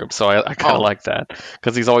this group. So I kind of Oh, like that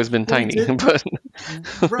because he's always been Well, we tiny. did But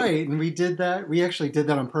right, and we did that. We actually did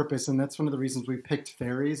that on purpose, and that's one of the reasons we picked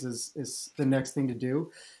fairies is the next thing to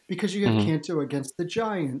do, because you have Mhm. Kanto against the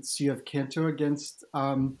giants. You have Kanto against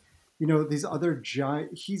these other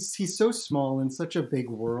giant. He's so small in such a big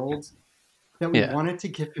world that we Yeah, wanted to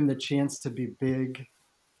give him the chance to be big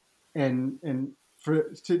and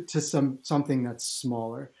to something that's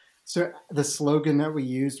smaller. So the slogan that we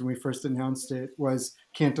used when we first announced it was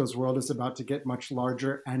Kanto's world is about to get much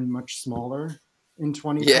larger and much smaller in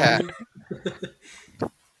yeah. 2020.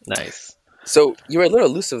 nice. So you were a little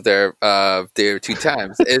elusive there 2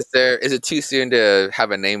 times. Is it too soon to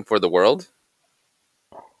have a name for the world?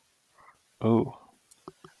 Oh,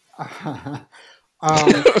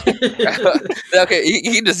 um, Okay,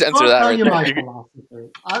 you can just answer I'll that tell right you my there. philosophy.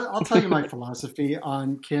 I'll tell you my philosophy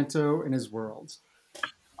on Kanto and his world.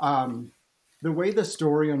 Um, the way the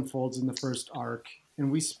story unfolds in the first arc,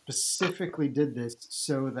 and we specifically did this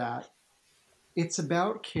so that it's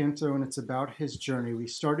about Kanto and it's about his journey. We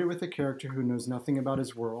started with a character who knows nothing about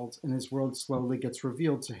his world, and his world slowly gets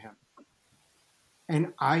revealed to him.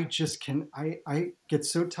 And I just can I get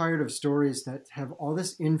so tired of stories that have all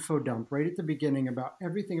this info dump right at the beginning about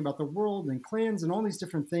everything about the world and clans and all these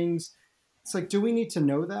different things. It's like, do we need to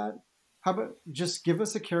know that? How about just give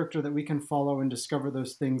us a character that we can follow and discover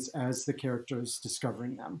those things as the character is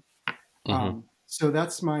discovering them? hmm So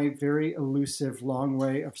that's my very elusive, long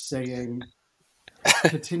way of saying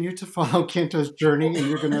continue to follow Kanto's journey, and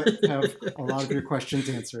you're going to have a lot of your questions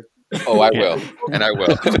answered. Oh, I yeah, will, and I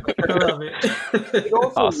will. I love It it.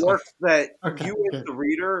 also awesome. works that Okay, you as good. the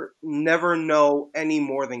reader never know any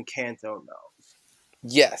more than Kanto knows,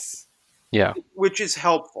 Yes. Yeah, which is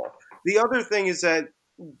helpful. The other thing is that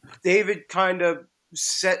David kind of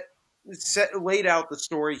set laid out the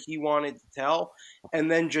story he wanted to tell, and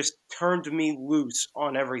then just turned me loose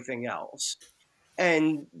on everything else,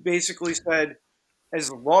 and basically said, as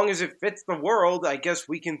long as it fits the world, I guess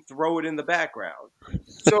we can throw it in the background.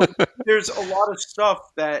 So there's a lot of stuff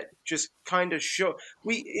that just kind of show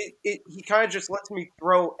he kind of just lets me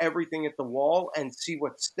throw everything at the wall and see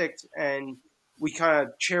what sticks, and we kind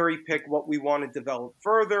of cherry pick what we want to develop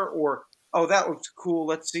further, or oh, that looks cool,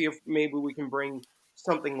 let's see if maybe we can bring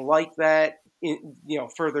something like that in,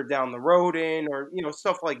 further down the road in, or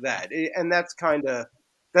stuff like that. And that's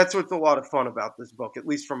what's a lot of fun about this book, at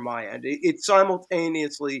least from my end. It's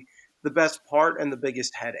simultaneously the best part and the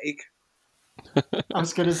biggest headache. I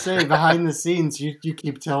was going to say, behind the scenes, you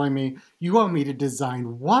keep telling me, you want me to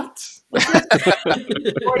design what?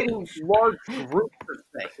 Writing large groups of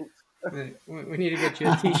things. We need to get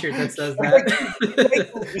you a T-shirt that says I'm that. begging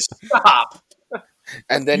you to stop.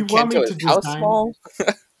 And then You want Kento me is to how design small?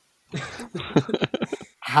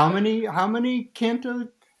 how many Kanto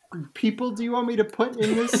people do you want me to put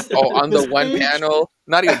in this Oh, on the this one page? panel,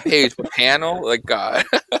 not even page, but panel. Like God.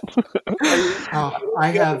 I mean, Oh,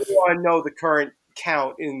 I you have. only want to know the current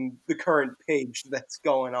count in the current page that's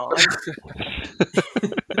going on.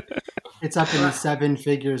 It's up in the But 7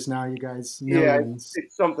 figures now, you guys. Yeah, Millions.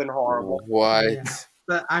 it's something horrible. yeah, What?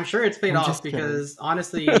 but I'm sure it's paid I'm off just kidding. because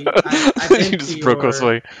honestly, I've You been to just broke us your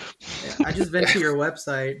away. yeah, I just been to your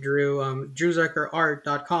website, Drew,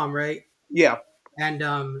 drewzuckerart.com, right? Yeah, And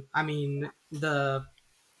I mean the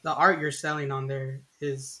art you're selling on there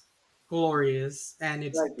is glorious, and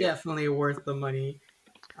it's thank you. definitely worth the money.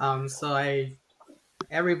 So I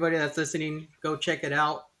everybody that's listening, go check it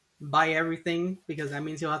out, buy everything because that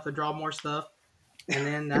means you'll have to draw more stuff, and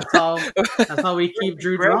then that's how we keep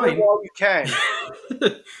Drew Grab it drawing. while you can.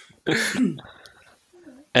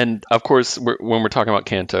 And of course, when we're talking about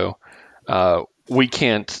Kanto, we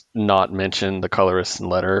can't not mention the colorist and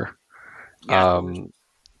letter. Yes. Um,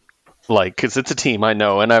 like, because it's a team, I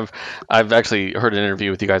know, and I've actually heard an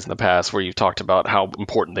interview with you guys in the past where you've talked about how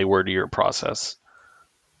important they were to your process.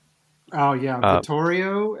 Oh yeah, Uh,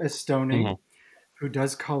 Vittorio Estone, mhm. who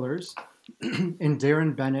does colors, and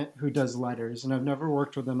Darren Bennett, who does letters. And I've never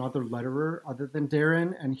worked with another letterer other than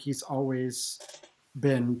Darren, and he's always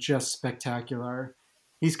been just spectacular.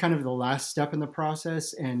 He's kind of the last step in the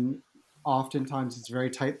process, and oftentimes it's very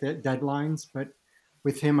tight deadlines. But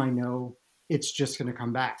with him, I know it's just going to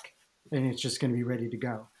come back, and it's just going to be ready to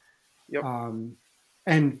go. Yep.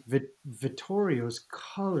 And Vittorio's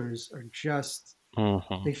colors are just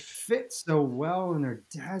Mhm. they fit so well and they're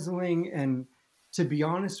dazzling. And to be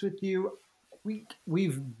honest with you,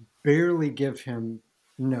 we've barely give him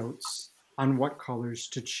notes on what colors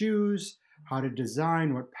to choose, how to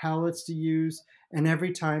design, what palettes to use, and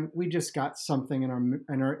every time we just got something in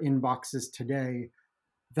our inboxes today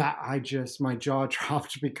that my jaw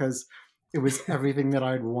dropped because it was everything that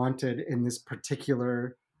I'd wanted in this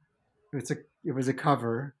particular. It was a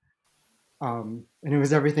cover, and it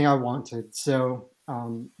was everything I wanted. So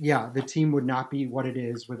yeah, the team would not be what it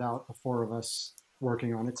is without the four of us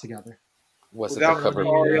working on it together. Was it the Without So cover? do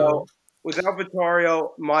you Vitario, know? without Vitario,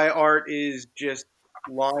 my art is just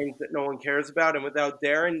lines that no one cares about, and without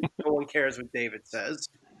Darren, no one cares what David says.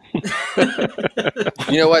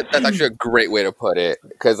 You know what? That's actually a great way to put it.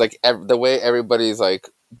 Because like the way everybody's like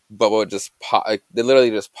bubble just pop, like they literally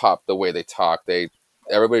just pop the way they talk.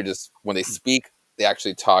 Everybody just when they speak, they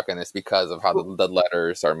actually talk, and it's because of how the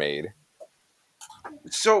letters are made.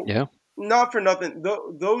 So, Yeah. not for nothing,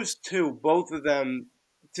 those two, both of them,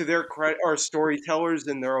 to their credit, are storytellers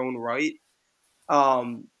in their own right.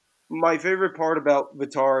 Um, my favorite part about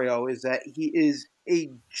Vitario is that he is a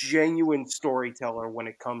genuine storyteller when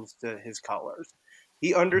it comes to his colors.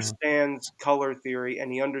 He Mhm. understands color theory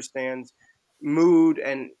and he understands mood,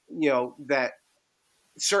 and that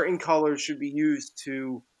certain colors should be used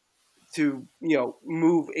to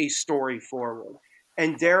move a story forward.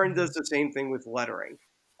 And Darren does the same thing with lettering.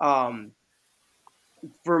 Um,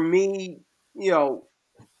 for me, you know,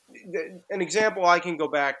 an example I can go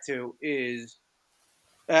back to is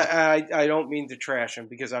I don't mean to trash him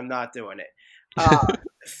because I'm not doing it. Uh,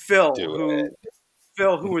 Phil, Do who it.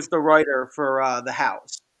 Phil, who was the writer for the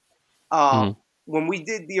house. Mhm. When we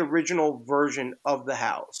did the original version of the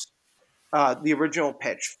house, the original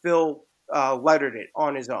pitch, Phil lettered it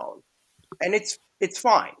on his own, and it's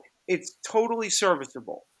fine. It's totally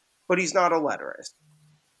serviceable, but he's not a letterist.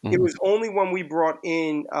 It Mhm. was only when we brought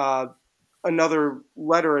in another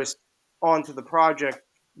letterist onto the project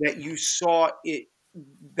that you saw it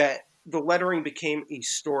that the lettering became a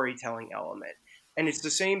storytelling element. And it's the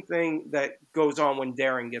same thing that goes on when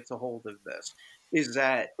Darren gets a hold of this, is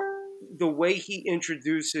that the way he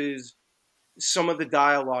introduces some of the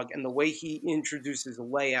dialogue and the way he introduces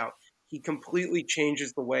layout, he completely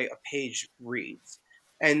changes the way a page reads.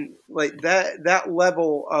 And like that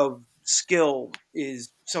level of skill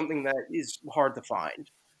is something that is hard to find.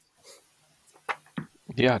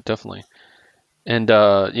 Yeah, definitely. And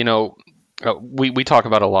we talk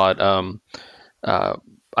about a lot. Uh,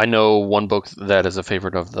 I know one book that is a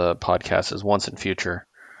favorite of the podcast is Once and Future,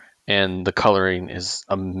 and the coloring is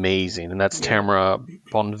amazing. And that's Yeah. Tamara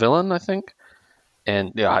Bonvillain, I think.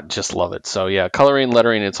 And yeah, I just love it. So yeah, coloring,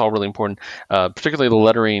 lettering, it's all really important. Particularly the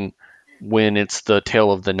lettering when it's the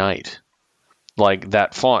Tale of the Night, like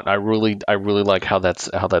that font. I really like how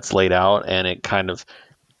that's laid out, and it kind of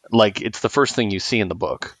like it's the first thing you see in the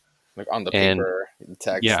book, Like on the and paper, the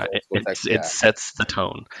text, yeah, the it, school it text. it Yeah. sets the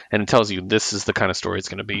tone, and it tells you this is the kind of story it's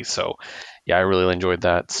going to be. So yeah, I really enjoyed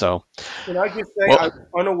that. So Can I just say I well, was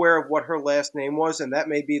unaware of what her last name was, and that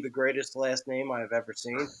may be the greatest last name I have ever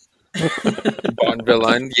seen. Bon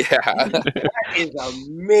Villain. Yeah. That is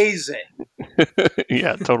amazing.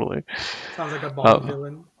 yeah, totally. Sounds like a Bond Uh,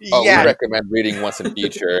 villain. Oh, we yeah, Yes. recommend reading Once in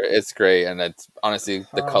Future. It's great, and it's honestly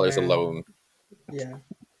the Oh colors man. alone. Yeah.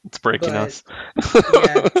 it's breaking But us.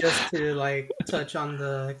 yeah, just to like touch on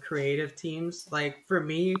the creative teams, like for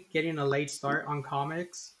me, getting a late start on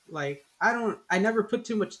comics, like I never put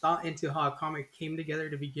too much thought into how a comic came together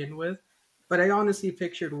to begin with, but I honestly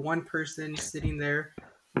pictured one person sitting there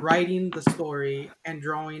writing the story and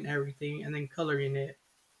drawing everything and then coloring it,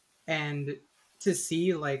 and to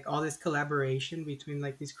see like all this collaboration between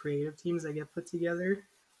like these creative teams that get put together,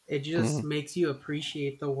 it just Mhm. makes you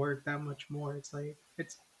appreciate the work that much more. It's like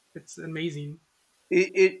it's amazing.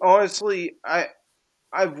 It honestly,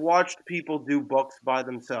 I've watched people do books by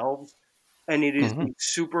themselves, and it is Mhm. a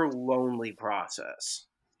super lonely process.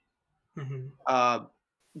 Hmm. Uh,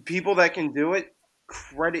 People that can do it,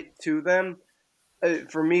 credit to them.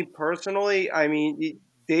 For me personally, I mean,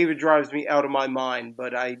 David drives me out of my mind,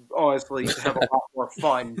 but I honestly have a lot more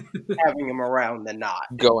fun having him around than not.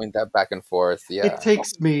 Going that back and forth. It Yeah.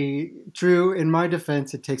 takes me, Drew, in my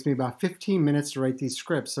defense, it takes me about 15 minutes to write these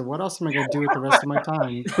scripts. So what else am I going to do with the rest of my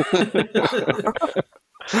time?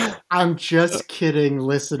 I'm just kidding,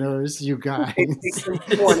 listeners, you It takes guys. him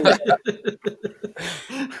 20.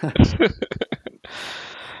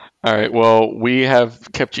 All right. Well, we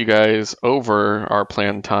have kept you guys over our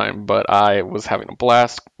planned time, but I was having a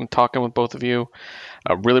blast talking with both of you.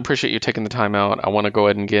 I really appreciate you taking the time out. I want to go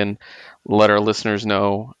ahead and again let our listeners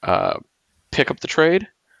know pick up the trade.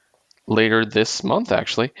 later this month,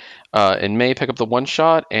 actually. In May, pick up the one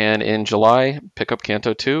shot, and in July, pick up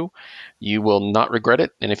Canto 2. You will not regret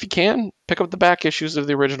it. And if you can, pick up the back issues of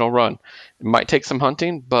the original run. It might take some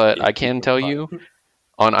hunting, but I can tell you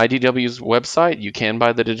on IDW's website, you can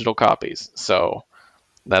buy the digital copies. So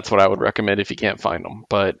that's what I would recommend if you can't find them.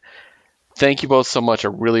 But thank you both so much. I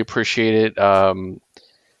really appreciate it.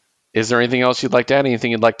 Is there anything else you'd like to add?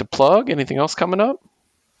 Anything you'd like to plug? Anything else coming up?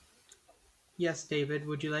 Yes, David,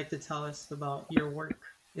 would you like to tell us about your work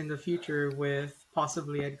in the future with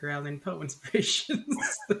possibly Edgar Allan Poe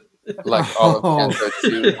inspirations? Like all of Oh, Canto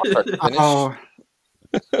 2 from start to finish. oh,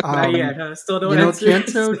 Not yet, um, huh? Still no you know,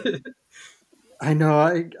 answers. Kanto. I know.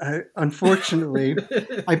 I unfortunately,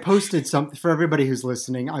 I posted something for everybody who's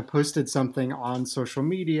listening. I posted something on social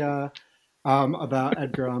media about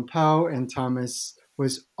Edgar Allan Poe, and Thomas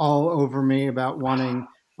was all over me about wanting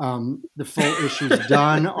the full issues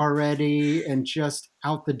done already and just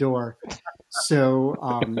out the door. So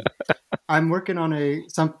I'm working on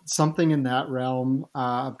something in that realm.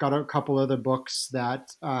 I've got a couple other books that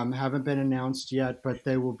haven't been announced yet, but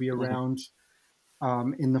they will be Mhm. around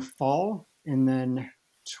in the fall, and then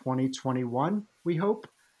 2021, we hope.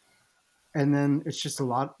 And then it's just a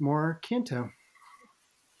lot more Kanto.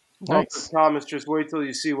 Oh, Nice. Thomas, just wait till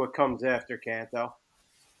you see what comes after Canto.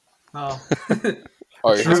 Oh.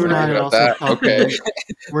 Oh, you're Drew and concerned I about also that? thought Okay.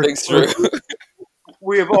 that Thanks, we're Drew.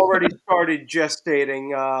 We have already started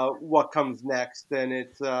gestating what comes next, and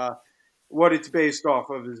it's what it's based off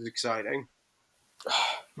of is exciting.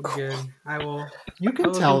 Good. you I can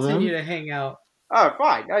will tell continue them. to hang out.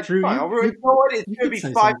 Fine, Drew, fine. You know what? It's you going to could be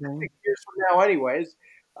say 5 to 6 something. years from now, anyways.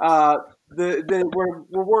 Uh,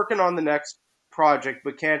 we're working on the next project,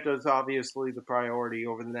 but Kanto's obviously the priority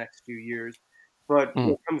over the next few years. But Mm.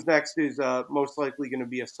 what comes next is most likely going to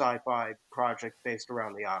be a sci-fi project based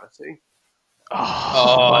around the Odyssey.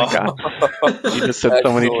 Oh my Oh, god. You just said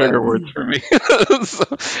so many excellent. trigger words for me. So,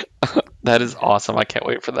 that is awesome. I can't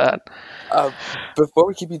wait for that. Uh, Before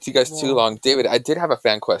we keep you two guys too Well, long, David, I did have a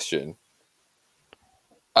fan question.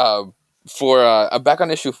 Uh, for back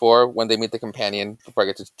on issue 4, when they meet the companion, before I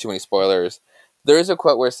get to too many spoilers, there is a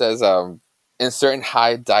quote where it says, "In certain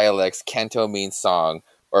high dialects, canto means song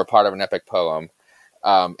or part of an epic poem."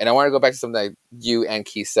 And I want to go back to something that you and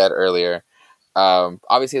Keith said earlier.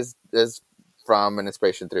 Obviously, it's from an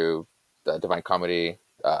inspiration through the Divine Comedy,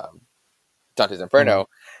 Dante's Mhm. Inferno,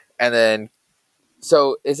 and then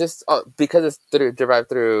so is this because it's derived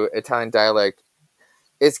through Italian dialect?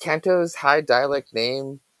 Is Canto's high dialect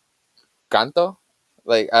name Canto?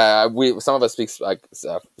 Like we some of us speak like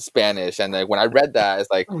Spanish, and like when I read that,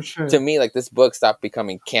 it's like Oh, to sure. me like this book stopped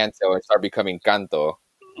becoming Canto and started becoming Canto.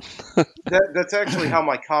 That's actually how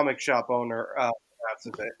my comic shop owner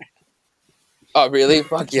pronounces it. Oh really?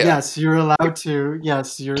 Fuck yeah! Yes, you're allowed to.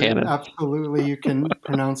 Yes, you're Canon. absolutely. You can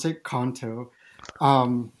pronounce it Kanto.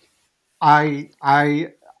 Um, I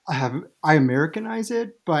Americanize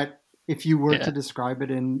it, but if you were Yeah. to describe it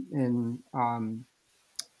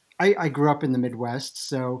I grew up in the Midwest,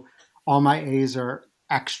 so all my A's are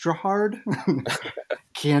extra hard,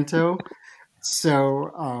 Kanto.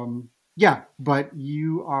 So yeah, but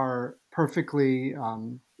you are perfectly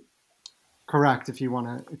correct if you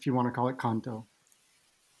wanna call it Kanto.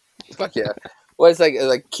 Fuck yeah! Well, it's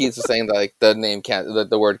like Keith was saying that like the name can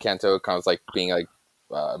the word Canto comes like being like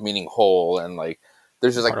meaning whole, and like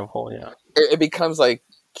there's just like Part of whole, yeah. it becomes like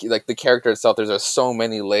the character itself. There's just so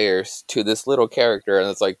many layers to this little character, and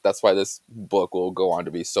it's like that's why this book will go on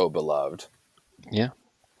to be so beloved. Yeah.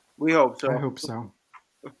 We hope I so. hope so.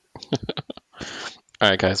 All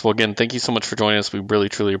right, guys. Well, again, thank you so much for joining us. We really,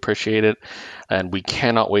 truly appreciate it. And we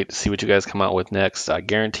cannot wait to see what you guys come out with next. I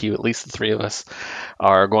guarantee you, at least the three of us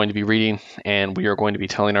are going to be reading, and we are going to be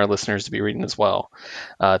telling our listeners to be reading as well.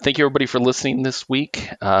 Thank you, everybody, for listening this week.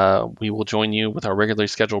 We will join you with our regularly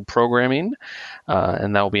scheduled programming,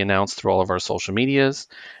 and that will be announced through all of our social medias.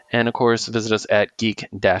 And of course, visit us at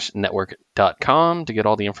geek-network.com to get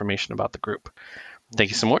all the information about the group. Thank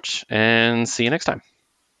you so much, and see you next time.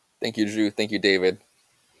 Thank you, Drew. Thank you, David.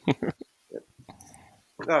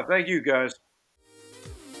 No, thank you guys.